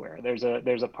software. There's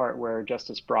a part where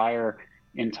Justice Breyer,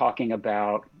 in talking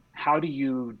about how do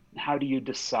you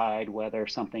decide whether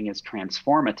something is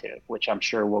transformative, which I'm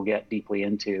sure we'll get deeply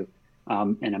into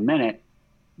in a minute,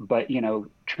 but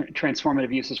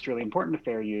transformative use is really important to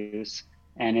fair use,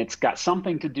 and it's got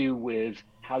something to do with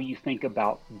how you think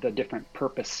about the different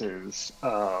purposes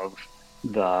of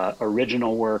the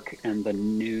original work and the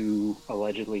new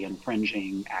allegedly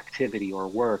infringing activity or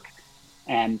work.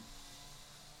 And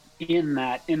in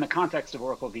the context of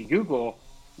Oracle v. Google,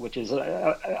 which is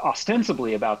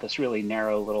ostensibly about this really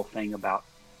narrow little thing about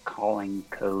calling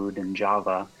code in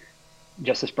Java,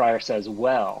 Justice Breyer says,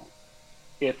 well,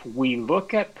 if we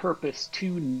look at purpose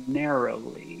too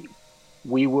narrowly,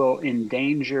 we will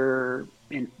endanger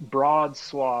in broad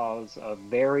swaths of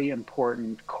very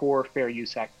important core fair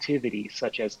use activities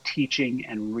such as teaching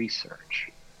and research.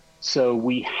 So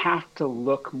we have to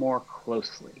look more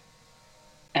closely.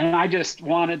 And I just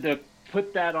wanted to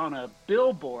put that on a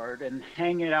billboard and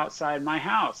hang it outside my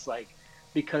house,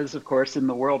 because of course in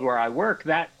the world where I work,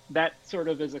 that sort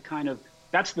of is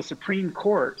that's the Supreme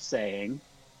Court saying,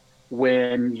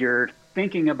 when you're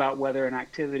thinking about whether an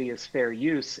activity is fair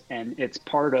use and it's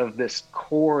part of this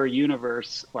core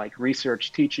universe like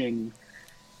research teaching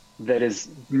that is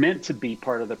meant to be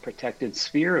part of the protected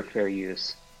sphere of fair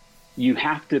use, you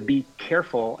have to be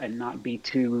careful and not be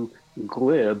too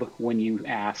glib when you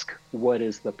ask what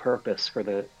is the purpose for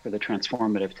the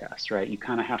transformative test, right? You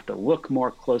kind of have to look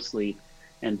more closely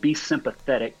and be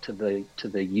sympathetic to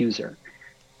the user.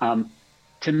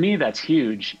 To me, that's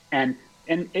huge, and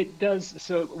it does.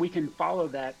 So we can follow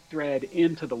that thread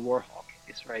into the Warhol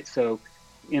case, right? So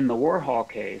in the Warhol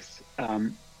case,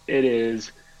 it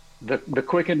is the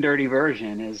quick and dirty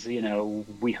version is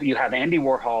you have Andy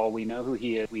Warhol, we know who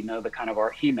he is, we know the kind of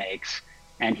art he makes.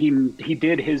 And he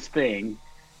did his thing,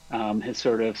 his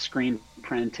sort of screen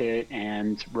print it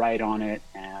and write on it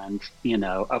and,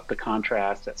 up the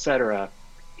contrast, etc.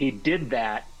 He did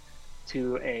that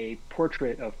to a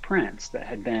portrait of Prince that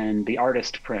had been the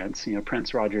artist Prince,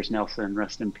 Prince Rogers Nelson,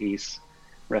 rest in peace,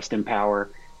 rest in power.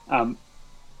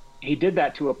 He did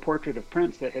that to a portrait of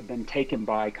Prince that had been taken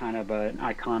by kind of an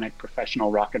iconic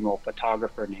professional rock and roll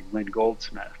photographer named Lynn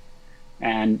Goldsmith.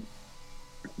 And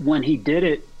when he did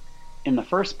it, in the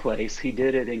first place, he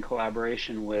did it in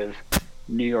collaboration with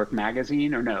New York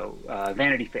Magazine,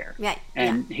 Vanity Fair. Right.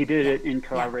 And he did it in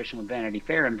collaboration with Vanity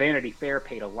Fair, and Vanity Fair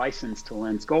paid a license to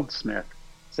Lynn Goldsmith,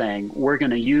 saying, "We're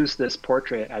going to use this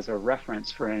portrait as a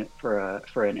reference for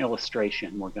an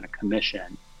illustration we're going to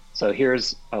commission. So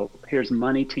here's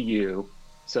money to you,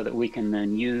 so that we can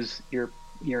then use your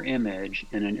image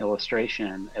in an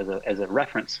illustration as a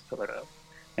reference photo."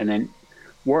 And then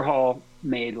Warhol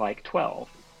made like 12.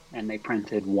 And they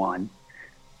printed one,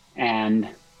 and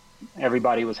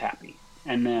everybody was happy.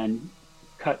 And then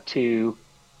cut to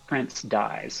Prince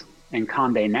dies, and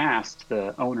Condé Nast,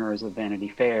 the owners of Vanity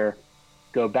Fair,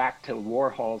 go back to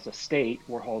Warhol's estate.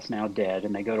 Warhol's now dead,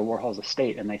 and they go to Warhol's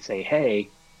estate and they say, "Hey,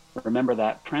 remember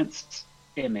that Prince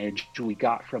image we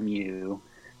got from you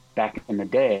back in the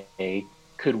day?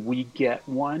 Could we get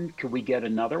one? Could we get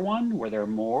another one? Were there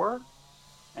more?"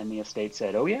 And the estate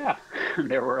said, "Oh yeah,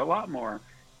 there were a lot more.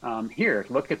 Here,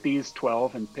 look at these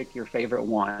 12 and pick your favorite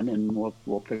one, and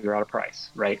we'll figure out a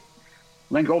price," right?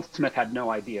 Lynn Goldsmith had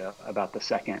no idea about the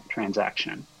second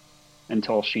transaction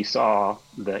until she saw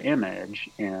the image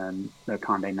in the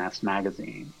Condé Nast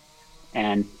magazine.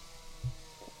 And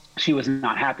she was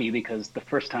not happy because the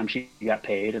first time she got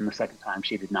paid and the second time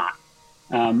she did not.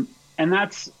 And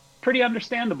that's pretty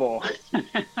understandable.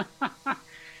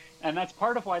 And that's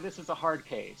part of why this is a hard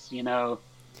case.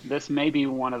 This may be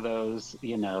one of those,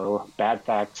 bad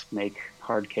facts make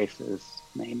hard cases,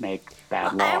 may make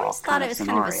bad law. I always thought it was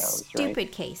kind of a stupid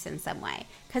right? case in some way,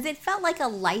 because it felt like a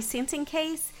licensing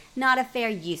case, not a fair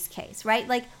use case, right?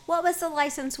 Like, what was the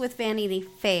license with Vanity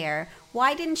Fair?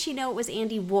 Why didn't she know it was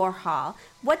Andy Warhol?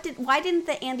 Why didn't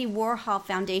the Andy Warhol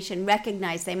Foundation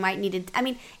recognize they might need it? I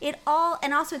mean, and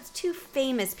also it's two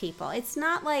famous people. It's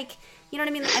not like, you know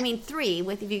what I mean? I mean, three,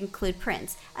 if you include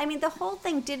Prince. I mean, the whole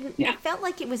thing it felt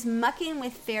like it was mucking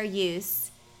with fair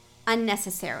use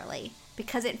unnecessarily,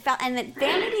 because it felt, and that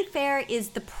Vanity Fair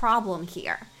is the problem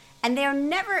here. and they're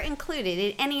never included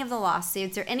in any of the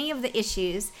lawsuits or any of the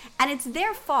issues, and it's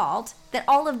their fault that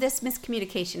all of this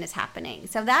miscommunication is happening.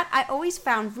 So that I always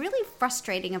found really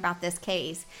frustrating about this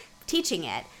case, teaching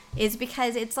it, is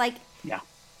because it's like, Yeah.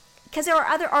 because there are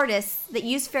other artists that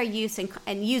use fair use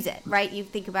and use it, right? You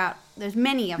think about, there's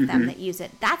many of them that use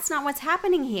it. That's not what's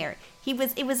happening here.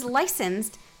 It was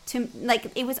licensed to,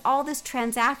 like, it was all this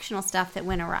transactional stuff that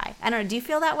went awry. I don't know, do you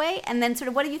feel that way? And then sort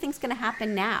of what do you think is going to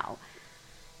happen now?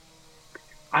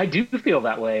 I do feel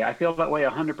that way. I feel that way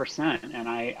 100%. And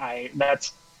I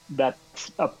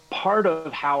that's a part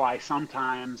of how I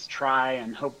sometimes try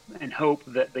and hope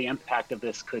that the impact of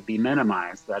this could be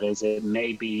minimized. That is, it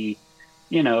may be,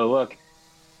 look,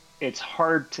 it's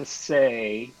hard to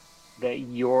say that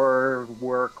your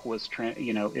work was,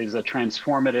 is a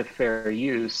transformative fair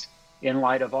use in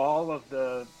light of all of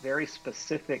the very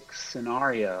specific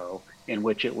scenario in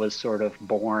which it was sort of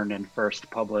born and first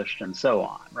published and so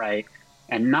on, right?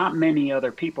 And not many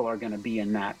other people are going to be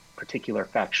in that particular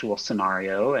factual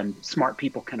scenario, and smart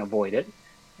people can avoid it.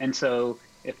 And so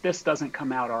if this doesn't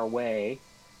come out our way,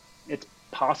 it's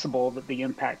possible that the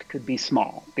impact could be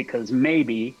small, because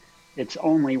maybe it's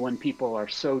only when people are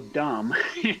so dumb,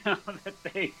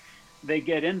 that they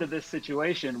get into this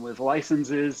situation with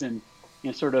licenses and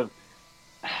sort of,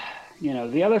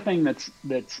 the other thing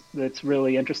that's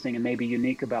really interesting and maybe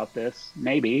unique about this,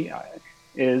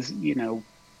 is,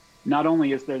 not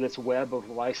only is there this web of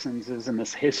licenses and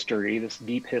this history, this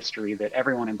deep history that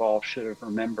everyone involved should have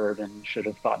remembered and should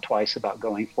have thought twice about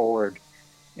going forward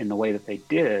in the way that they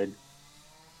did,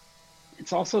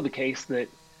 it's also the case that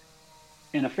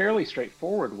in a fairly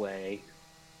straightforward way,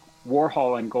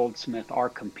 Warhol and Goldsmith are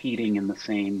competing in the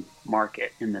same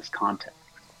market in this context,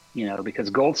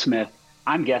 because Goldsmith,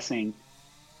 I'm guessing,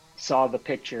 saw the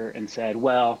picture and said,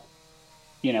 well,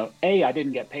 A, I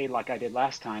didn't get paid like I did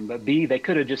last time, but B, they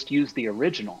could have just used the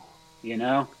original,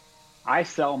 I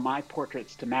sell my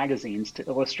portraits to magazines to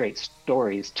illustrate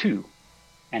stories too,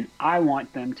 and I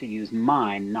want them to use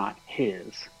mine, not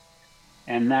his.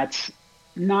 And that's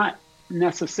not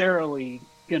necessarily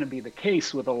going to be the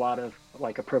case with a lot of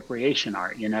like appropriation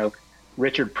art,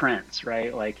 Richard Prince,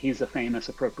 right? Like, he's a famous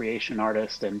appropriation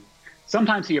artist, and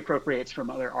sometimes he appropriates from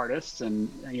other artists, and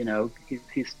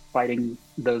he's fighting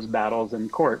those battles in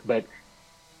court. But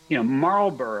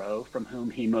Marlboro, from whom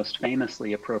he most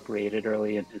famously appropriated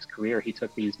early in his career, he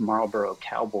took these Marlboro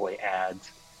cowboy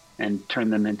ads and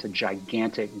turned them into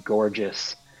gigantic,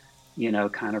 gorgeous,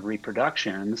 kind of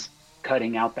reproductions,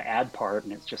 cutting out the ad part,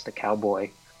 and it's just a cowboy.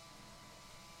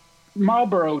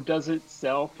 Marlboro doesn't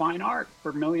sell fine art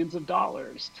for millions of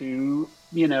dollars to,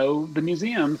 the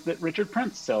museums that Richard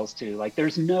Prince sells to. Like,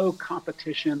 there's no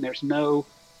competition. There's no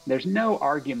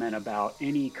argument about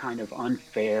any kind of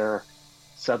unfair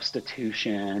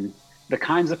substitution, the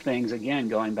kinds of things, again,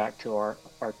 going back to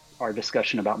our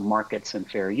discussion about markets and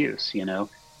fair use,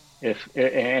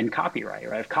 and copyright,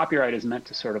 right? If copyright is meant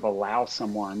to sort of allow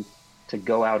someone to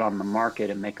go out on the market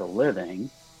and make a living,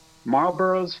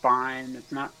 Marlboro's fine.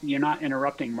 It's not, you're not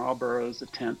interrupting Marlboro's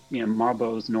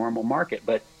Marlboro's normal market.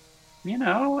 But,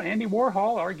 Andy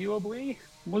Warhol arguably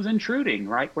was intruding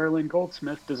right where Lynn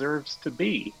Goldsmith deserves to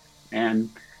be. And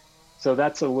so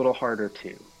that's a little harder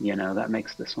too. That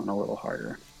makes this one a little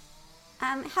harder.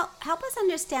 Help us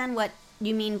understand what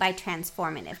you mean by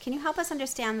transformative. Can you help us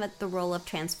understand what the role of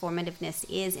transformativeness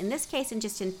is in this case and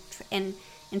just in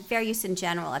fair use in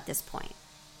general at this point?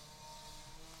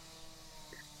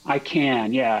 I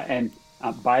can, yeah. And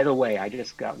by the way, I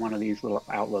just got one of these little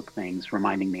Outlook things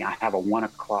reminding me I have a 1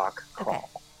 o'clock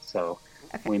call. Okay. So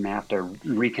we may have to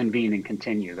reconvene and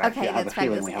continue. Okay, I have a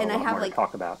feeling we have a lot more to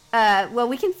talk about. Well,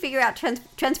 we can figure out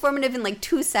transformative in like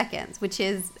 2 seconds, which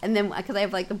is, and then because I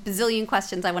have like a bazillion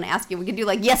questions I want to ask you, we can do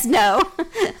like yes, no.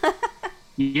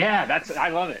 Yeah, I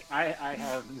love it. I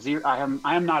have zero.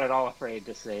 I am not at all afraid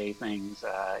to say things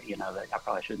that I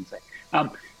probably shouldn't say.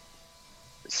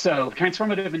 So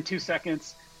transformative in 2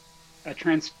 seconds. A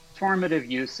transformative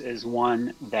use is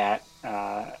one that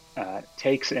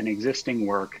takes an existing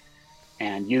work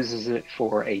and uses it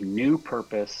for a new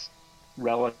purpose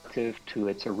relative to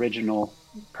its original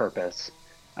purpose,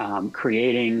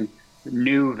 creating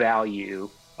new value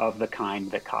of the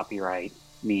kind that copyright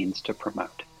means to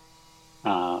promote.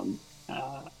 And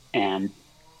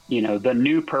the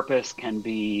new purpose can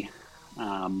be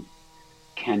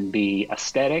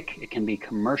aesthetic, it can be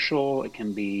commercial, it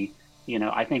can be,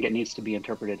 I think it needs to be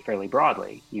interpreted fairly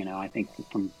broadly. I think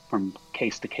from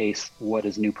case to case, what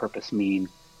does new purpose mean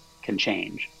can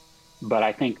change. But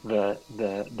I think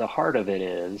the heart of it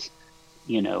is,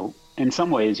 in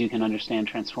some ways you can understand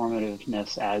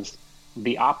transformativeness as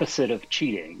the opposite of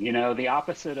cheating, the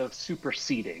opposite of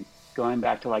superseding. Going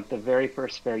back to like the very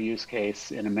first fair use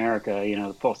case in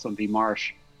America, Folsom v.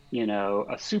 Marsh,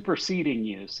 a superseding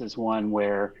use is one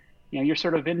where, you're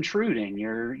sort of intruding.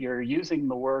 You're using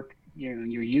the work, you're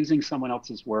using someone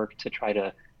else's work to try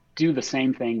to do the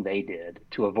same thing they did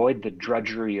to avoid the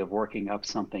drudgery of working up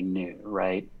something new,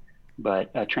 right?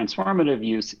 But a transformative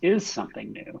use is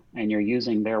something new, and you're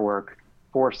using their work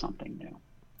for something new.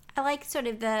 I like sort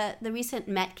of the recent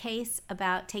Met case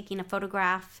about taking a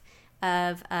photograph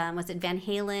of was it Van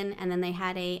Halen, and then they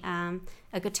had a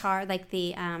guitar, like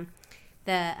they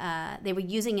were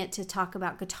using it to talk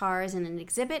about guitars in an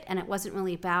exhibit, and it wasn't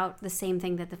really about the same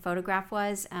thing that the photograph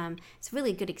was. It's a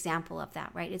really good example of that,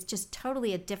 right? It's just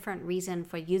totally a different reason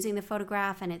for using the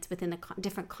photograph, and it's within a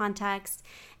different context.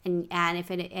 And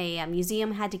if a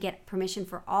museum had to get permission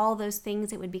for all those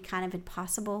things, it would be kind of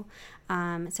impossible.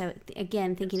 So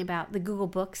again, thinking about the Google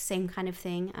Books, same kind of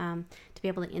thing, to be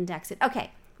able to index it. Okay,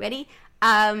 ready?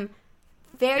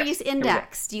 Fair use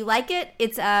index. Do you like it?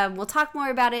 It's we'll talk more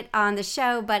about it on the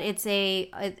show, but it's a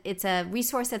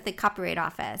resource at the Copyright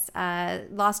Office.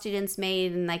 Law students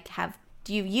made and have.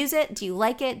 Do you use it? Do you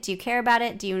like it? Do you care about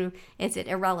it? Is it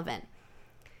irrelevant?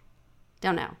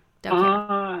 Don't know. Don't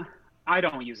care. I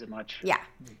don't use it much. Yeah,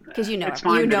 because you know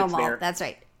them all. There. That's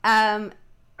right.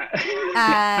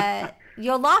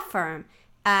 Your law firm.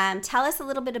 Tell us a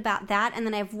little bit about that, and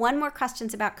then I have one more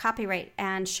questions about copyright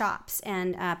and shops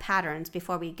and patterns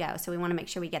before we go. So we want to make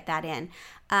sure we get that in.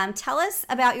 Tell us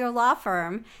about your law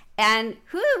firm and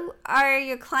who are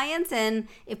your clients, and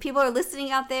if people are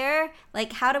listening out there,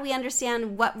 how do we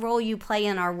understand what role you play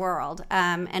in our world,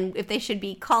 and if they should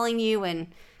be calling you and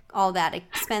all that,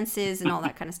 expenses and all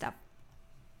that kind of stuff.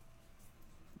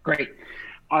 Great.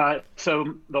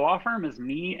 So the law firm is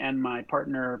me and my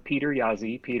partner, Peter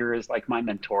Yazzie. Peter is like my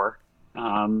mentor,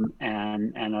 and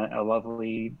a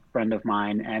lovely friend of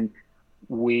mine. And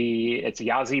it's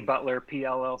Yazzie Butler,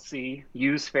 PLLC.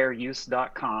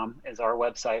 Usefairuse.com is our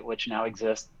website, which now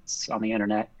exists on the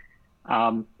internet.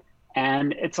 And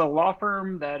it's a law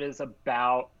firm that is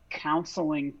about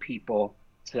counseling people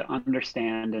to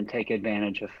understand and take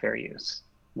advantage of fair use.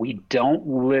 We don't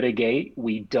litigate.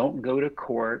 We don't go to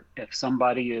court. If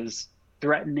somebody is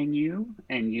threatening you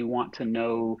and you want to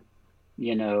know,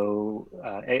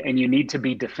 and you need to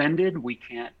be defended, we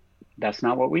can't. That's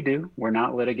not what we do. We're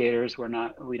not litigators. We're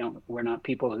not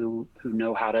people who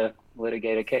know how to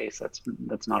litigate a case.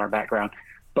 That's not our background.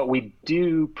 But we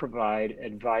do provide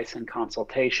advice and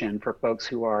consultation for folks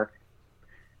who are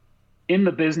in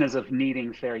the business of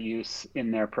needing fair use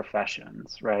in their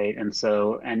professions, right? And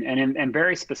so, and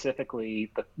very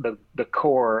specifically, the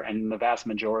core and the vast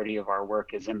majority of our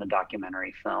work is in the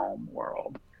documentary film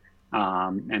world.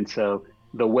 And so,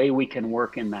 the way we can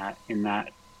work in that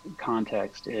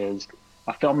context is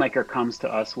a filmmaker comes to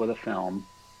us with a film.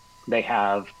 They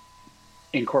have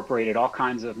incorporated all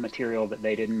kinds of material that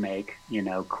they didn't make,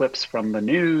 clips from the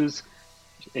news,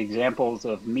 examples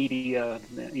of media,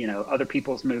 other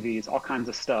people's movies, all kinds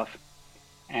of stuff.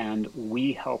 And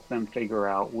we help them figure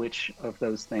out which of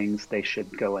those things they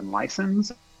should go and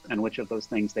license and which of those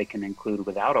things they can include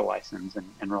without a license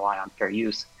and rely on fair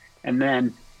use. And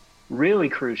then really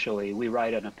crucially, we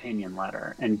write an opinion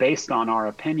letter. And based on our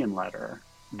opinion letter,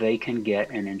 they can get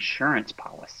an insurance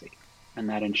policy. And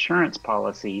that insurance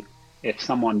policy, if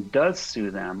someone does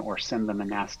sue them or send them a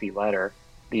nasty letter,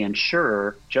 the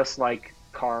insurer, just like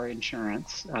car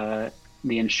insurance, the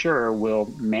insurer will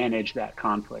manage that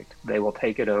conflict. They will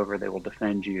take it over, they will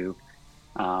defend you,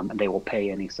 and they will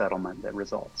pay any settlement that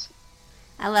results.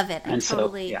 I love it. I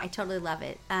totally love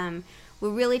it. We're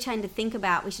really trying to think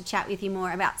about, we should chat with you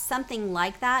more about something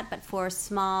like that, but for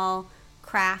small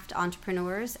craft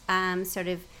entrepreneurs, sort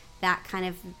of that kind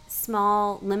of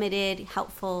small, limited,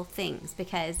 helpful things,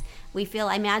 because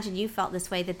I imagine you felt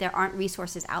this way, that there aren't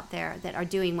resources out there that are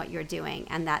doing what you're doing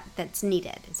and that's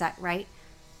needed. Is that right?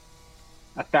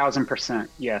 1,000%.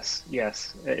 Yes.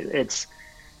 It's,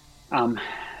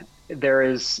 there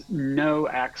is no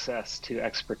access to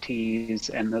expertise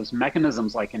and those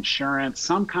mechanisms like insurance,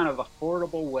 some kind of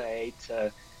affordable way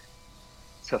to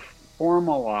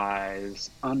formalize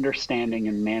understanding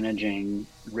and managing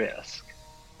risk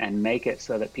and make it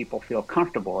so that people feel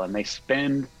comfortable and they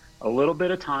spend a little bit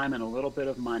of time and a little bit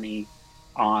of money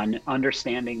on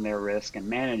understanding their risk and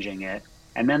managing it,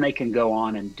 and then they can go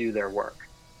on and do their work,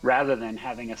 rather than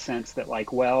having a sense that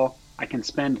I can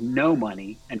spend no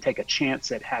money and take a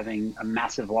chance at having a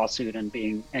massive lawsuit and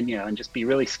just be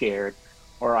really scared,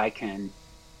 or I can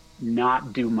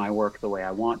not do my work the way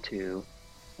I want to,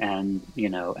 and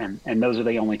those are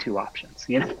the only two options,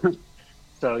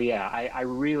 So yeah, I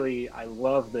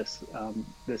love this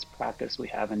practice we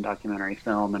have in documentary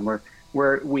film, and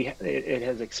it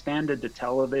has expanded to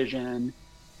television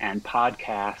and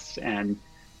podcasts, and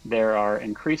there are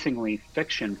increasingly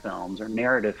fiction films or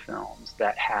narrative films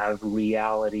that have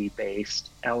reality-based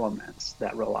elements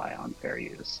that rely on fair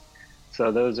use.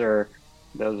 So those are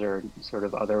sort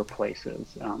of other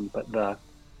places, but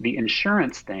the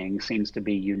insurance thing seems to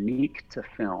be unique to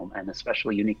film, and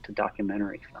especially unique to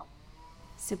documentary film.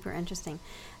 Super interesting.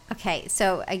 Okay,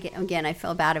 so again, I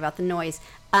feel bad about the noise.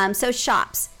 So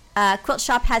shops. Quilt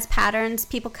shop has patterns.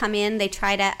 People come in, they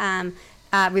try to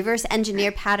reverse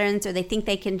engineer patterns, or they think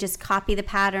they can just copy the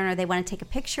pattern, or they want to take a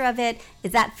picture of it.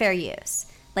 Is that fair use?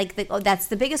 Like, that's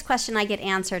the biggest question I get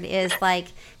answered is like,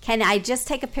 can I just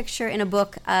take a picture in a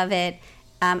book of it?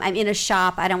 I'm in a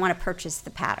shop. I don't want to purchase the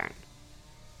pattern.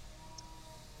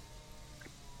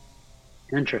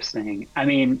 Interesting. I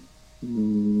mean,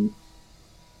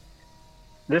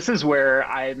 this is where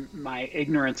my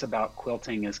ignorance about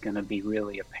quilting is going to be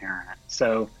really apparent.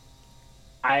 So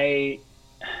I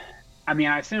mean,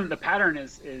 I assume the pattern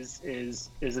is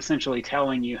essentially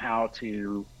telling you how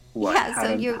to what? Yeah,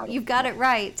 so you've got it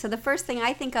right. So the first thing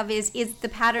I think of is the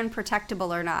pattern protectable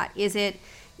or not? Is it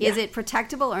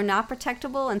protectable or not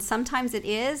protectable? And sometimes it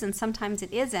is, and sometimes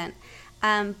it isn't.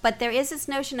 But there is this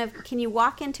notion of, can you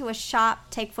walk into a shop,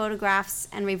 take photographs,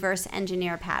 and reverse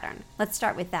engineer a pattern? Let's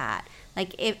start with that.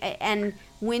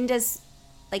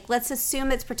 Let's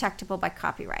assume it's protectable by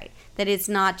copyright, that it's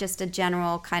not just a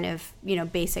general kind of,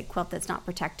 basic quilt that's not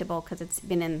protectable because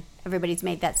everybody's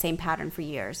made that same pattern for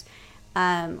years,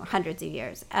 hundreds of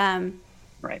years.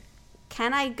 Right.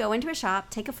 Can I go into a shop,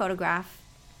 take a photograph,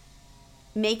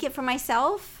 make it for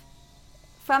myself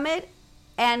from it,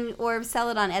 or sell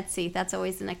it on Etsy? That's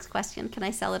always the next question. Can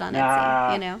I sell it on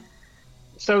Etsy?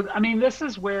 So, I mean, this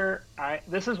is where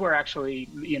actually,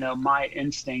 my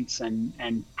instincts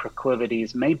and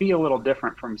proclivities may be a little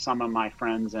different from some of my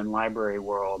friends in library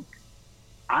world.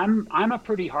 I'm a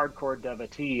pretty hardcore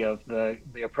devotee of the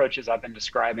approaches I've been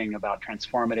describing about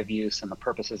transformative use and the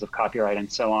purposes of copyright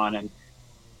and so on.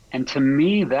 And to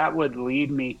me, that would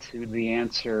lead me to the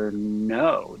answer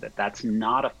no, that's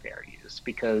not a fair use,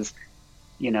 because,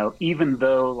 even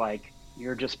though like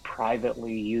you're just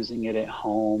privately using it at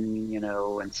home,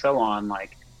 and so on,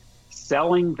 like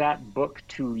selling that book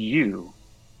to you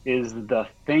is the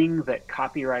thing that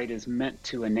copyright is meant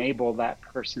to enable that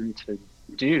person to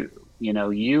do.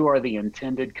 You are the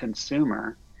intended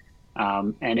consumer.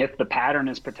 And if the pattern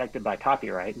is protected by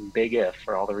copyright, and big if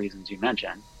for all the reasons you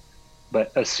mentioned,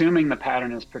 but assuming the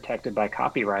pattern is protected by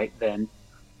copyright, then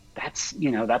that's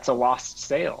a lost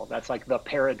sale. That's like the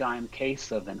paradigm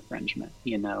case of infringement.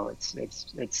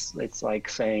 It's like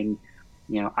saying,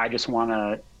 I just want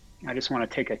to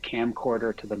take a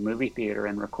camcorder to the movie theater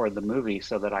and record the movie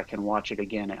so that I can watch it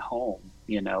again at home.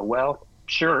 Well,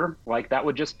 sure, like that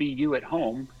would just be you at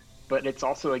home, but it's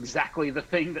also exactly the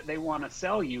thing that they want to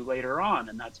sell you later on,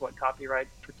 and that's what copyright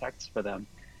protects for them.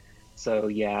 So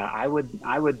yeah, I would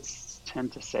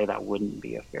tend to say that wouldn't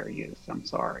be a fair use. I'm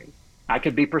sorry. I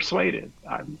could be persuaded.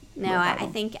 I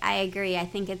think I agree. I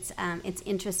think it's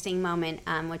interesting moment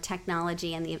where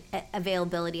technology and the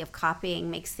availability of copying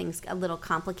makes things a little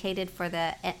complicated for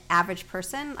the average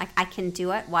person. Like, I can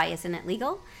do it. Why isn't it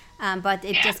legal? But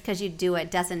just because you do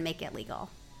it doesn't make it legal.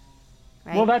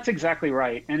 Right? Well, that's exactly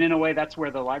right. And in a way, that's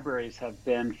where the libraries have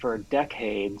been for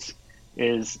decades,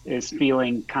 is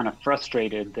feeling kind of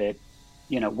frustrated that,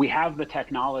 we have the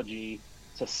technology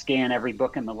to scan every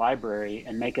book in the library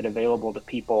and make it available to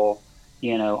people,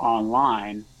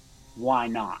 online. Why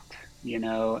not?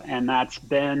 And that's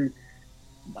been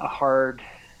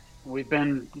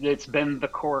it's been the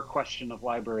core question of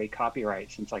library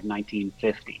copyright since like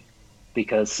 1950,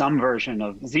 because some version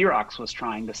of Xerox was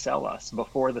trying to sell us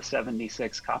before the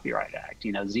 76 Copyright Act.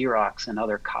 Xerox and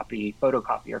other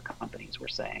photocopier companies were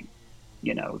saying,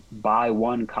 buy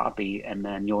one copy and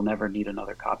then you'll never need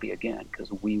another copy again,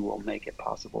 because we will make it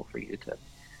possible for you to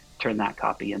turn that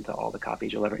copy into all the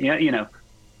copies you'll ever,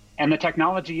 and the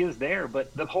technology is there,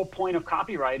 but the whole point of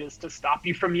copyright is to stop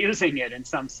you from using it in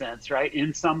some sense, right?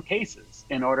 In some cases,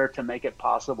 in order to make it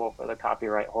possible for the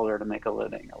copyright holder to make a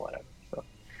living or whatever. So.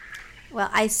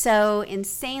 Well, I so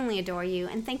insanely adore you,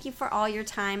 and thank you for all your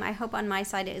time. I hope on my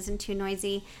side it isn't too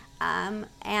noisy.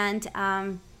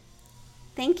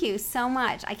 Thank you so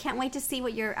much. I can't wait to see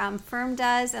what your firm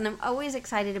does, and I'm always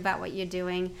excited about what you're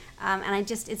doing.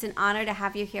 It's an honor to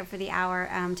have you here for the hour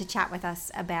to chat with us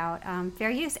about fair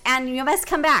use. And you must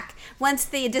come back once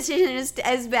the decision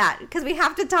is back, because we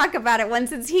have to talk about it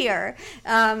once it's here,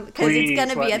 because it's going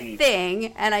to be a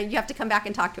thing, and you have to come back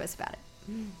and talk to us about it.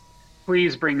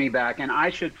 Please bring me back. And I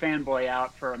should fanboy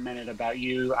out for a minute about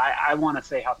you. I want to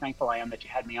say how thankful I am that you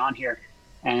had me on here,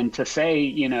 and to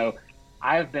say,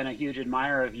 I've been a huge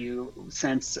admirer of you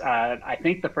since I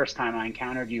think the first time I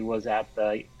encountered you was at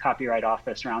the Copyright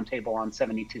Office Roundtable on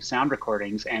 72 sound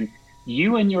recordings. And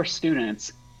you and your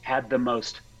students had the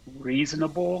most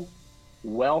reasonable,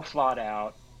 well thought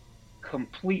out,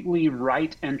 completely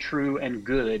right and true and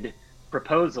good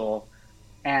proposal.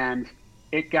 And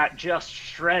it got just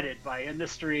shredded by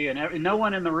industry, and no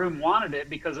one in the room wanted it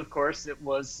because, of course, it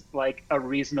was like a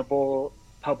reasonable,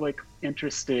 public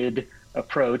interested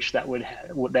approach that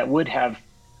would have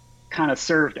kind of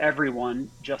served everyone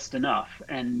just enough.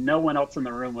 And no one else in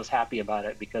the room was happy about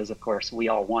it because, of course, we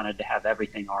all wanted to have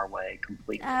everything our way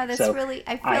completely. I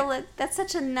feel that's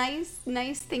such a nice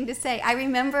thing to say. I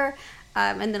remember,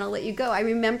 and then I'll let you go. I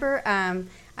remember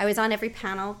I was on every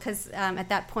panel because at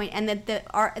that point, and the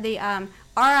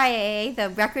RIAA, the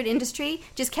record industry,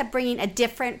 just kept bringing a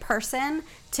different person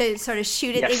to sort of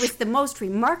shoot it. Yes. It was the most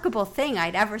remarkable thing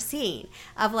I'd ever seen.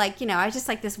 Of I was just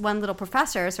like this one little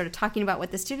professor sort of talking about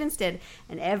what the students did,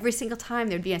 and every single time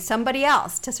there'd be somebody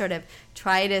else to sort of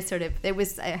try to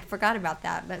I forgot about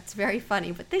that. That's very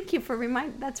funny, but thank you for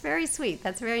that's very sweet.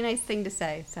 That's a very nice thing to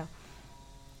say. So.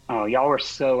 Oh, y'all were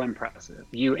so impressive.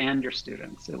 You and your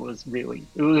students. It was really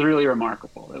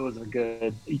remarkable. It was a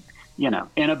good, in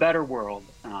a better world,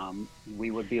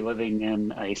 we would be living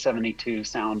in a 72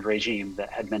 sound regime that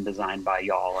had been designed by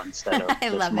y'all instead of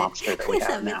this monster that we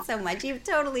have now. I love it so much. You've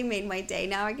totally made my day.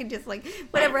 Now I can just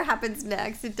whatever happens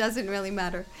next, it doesn't really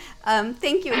matter.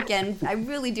 Thank you again. I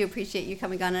really do appreciate you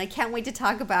coming on, and I can't wait to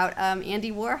talk about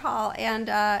Andy Warhol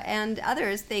and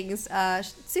other things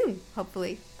soon,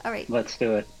 hopefully. All right. Let's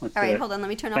do it. All right, hold on. Let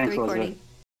me turn off the recording.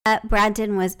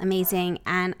 Brandon was amazing,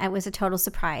 and it was a total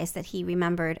surprise that he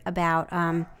remembered about,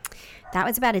 that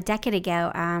was about a decade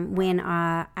ago when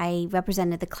I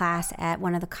represented the class at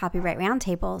one of the copyright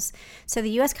roundtables. So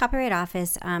the U.S. Copyright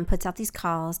Office puts out these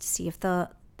calls to see if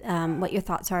what your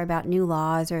thoughts are about new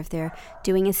laws or if they're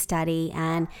doing a study.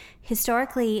 And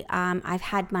historically, I've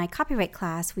had my copyright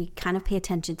class, we kind of pay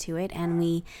attention to it, and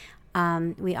we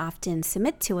often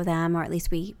submit to them, or at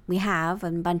least we have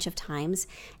a bunch of times,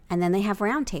 and then they have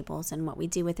roundtables. And what we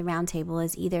do with the roundtable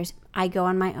is either I go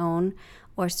on my own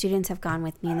or students have gone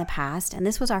with me in the past. And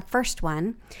this was our first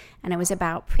one, and it was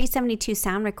about pre-72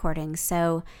 sound recordings.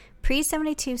 So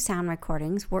pre-72 sound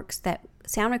recordings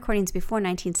sound recordings before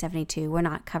 1972 were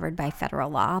not covered by federal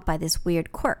law by this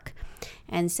weird quirk.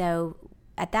 And so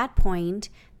at that point,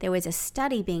 there was a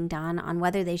study being done on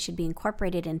whether they should be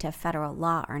incorporated into federal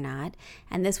law or not.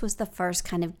 And this was the first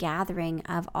kind of gathering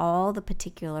of all the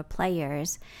particular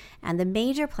players. And the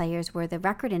major players were the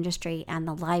record industry and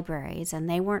the libraries, and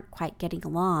they weren't quite getting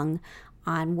along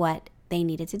on what they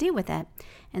needed to do with it.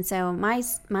 And so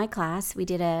my class, we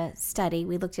did a study.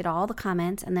 We looked at all the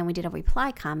comments, and then we did a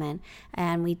reply comment,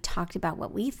 and we talked about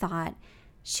what we thought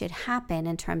should happen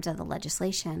in terms of the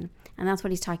legislation. And that's what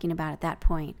he's talking about at that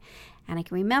point. And I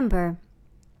can remember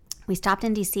we stopped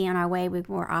in D.C. on our way. We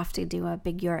were off to do a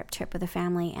big Europe trip with the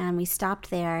family, and we stopped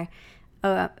there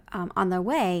on the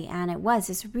way, and it was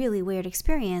this really weird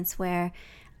experience where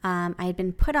I had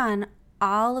been put on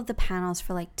all of the panels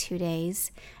for 2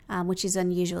 days, which is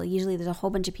unusual. Usually there's a whole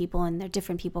bunch of people, and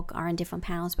different people are in different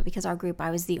panels, but because our group,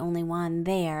 I was the only one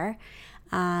there,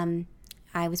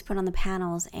 I was put on the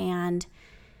panels, and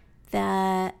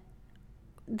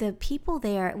the people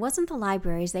there, it wasn't the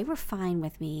libraries, they were fine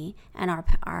with me and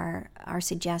our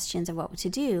suggestions of what to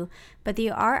do, but the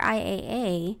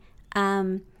RIAA,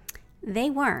 they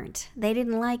weren't. They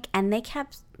didn't and they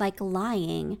kept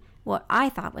lying, what I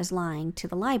thought was lying to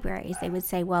the libraries. They would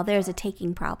say, well, there's a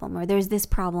taking problem, or there's this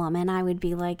problem, and I would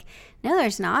be like, no,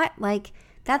 there's not.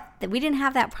 That we didn't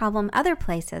have that problem other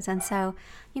places. And so,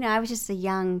 I was just a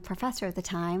young professor at the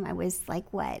time. I was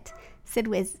Sid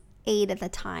was 8 at the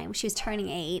time. She was turning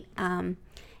 8.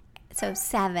 So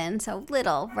 7, so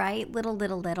little, right?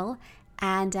 Little.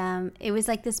 And it was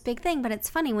this big thing. But it's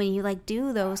funny when you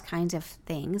do those kinds of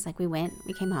things,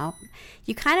 we came out,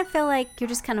 you kind of feel like you're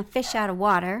just kind of fish out of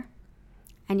water,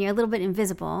 and you're a little bit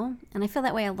invisible. And I feel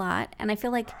that way a lot. And I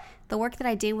feel like the work that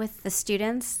I do with the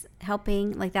students,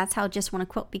 helping, that's how Just Want to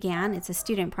Quilt began. It's a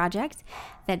student project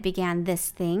that began this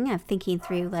thing of thinking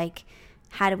through,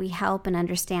 how do we help and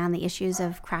understand the issues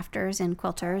of crafters and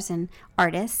quilters and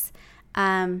artists,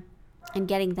 and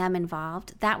getting them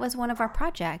involved. That was one of our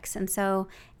projects. And so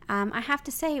I have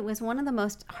to say it was one of the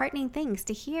most heartening things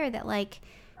to hear that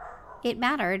it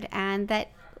mattered, and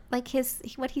that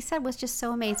what he said was just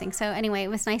so amazing. So anyway, it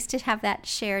was nice to have that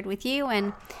shared with you,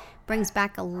 and brings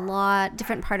back a lot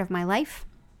different part of my life.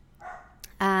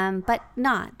 but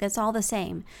not. That's all the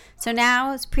same. So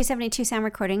now pre-72 sound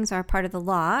recordings are part of the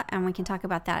law, and we can talk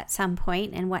about that at some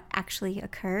point and what actually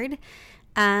occurred.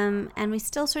 And we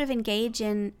still sort of engage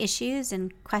in issues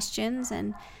and questions.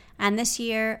 And this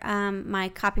year, my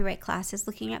copyright class is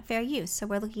looking at fair use. So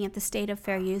we're looking at the state of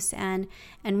fair use and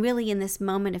really in this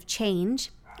moment of change.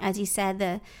 As you said,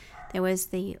 there was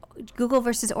the Google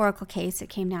versus Oracle case that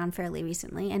came down fairly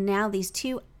recently. And now these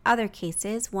two other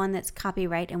cases, one that's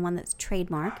copyright and one that's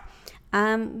trademark.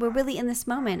 We're really in this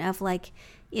moment of like,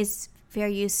 is fair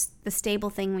use the stable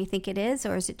thing we think it is,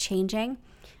 or is it changing?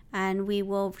 And we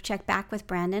will check back with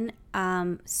Brandon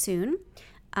soon.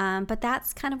 But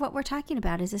that's kind of what we're talking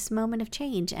about, is this moment of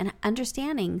change and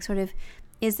understanding sort of,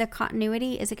 is there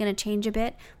continuity? Is it going to change a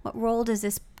bit? What role does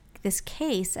this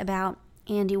case about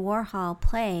Andy Warhol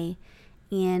play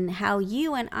in how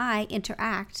you and I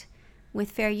interact with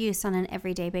fair use on an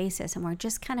everyday basis? And we're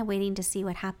just kind of waiting to see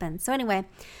what happens. So anyway,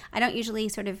 I don't usually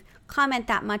sort of comment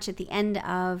that much at the end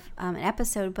of an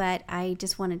episode, but I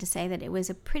just wanted to say that it was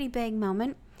a pretty big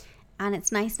moment, and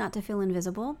it's nice not to feel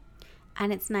invisible,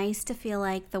 and it's nice to feel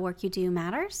like the work you do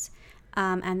matters,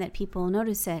 and that people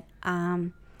notice it,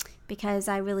 because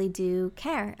I really do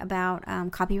care about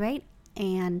copyright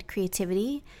and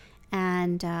creativity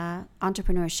and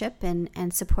entrepreneurship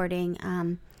and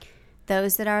supporting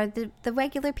those that are the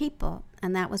regular people.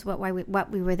 And that was what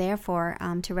we were there for,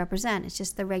 to represent. It's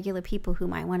just the regular people who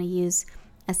might want to use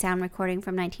a sound recording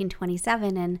from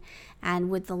 1927, and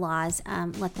would the laws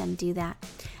let them do that.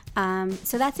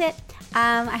 So that's it.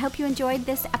 I hope you enjoyed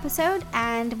this episode,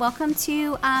 and welcome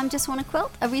to Just Wanna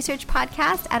Quilt, a research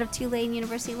podcast out of Tulane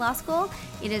University Law School.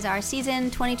 It is our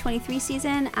season 2023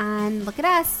 season, and look at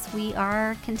us. We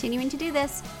are continuing to do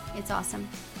this. It's awesome.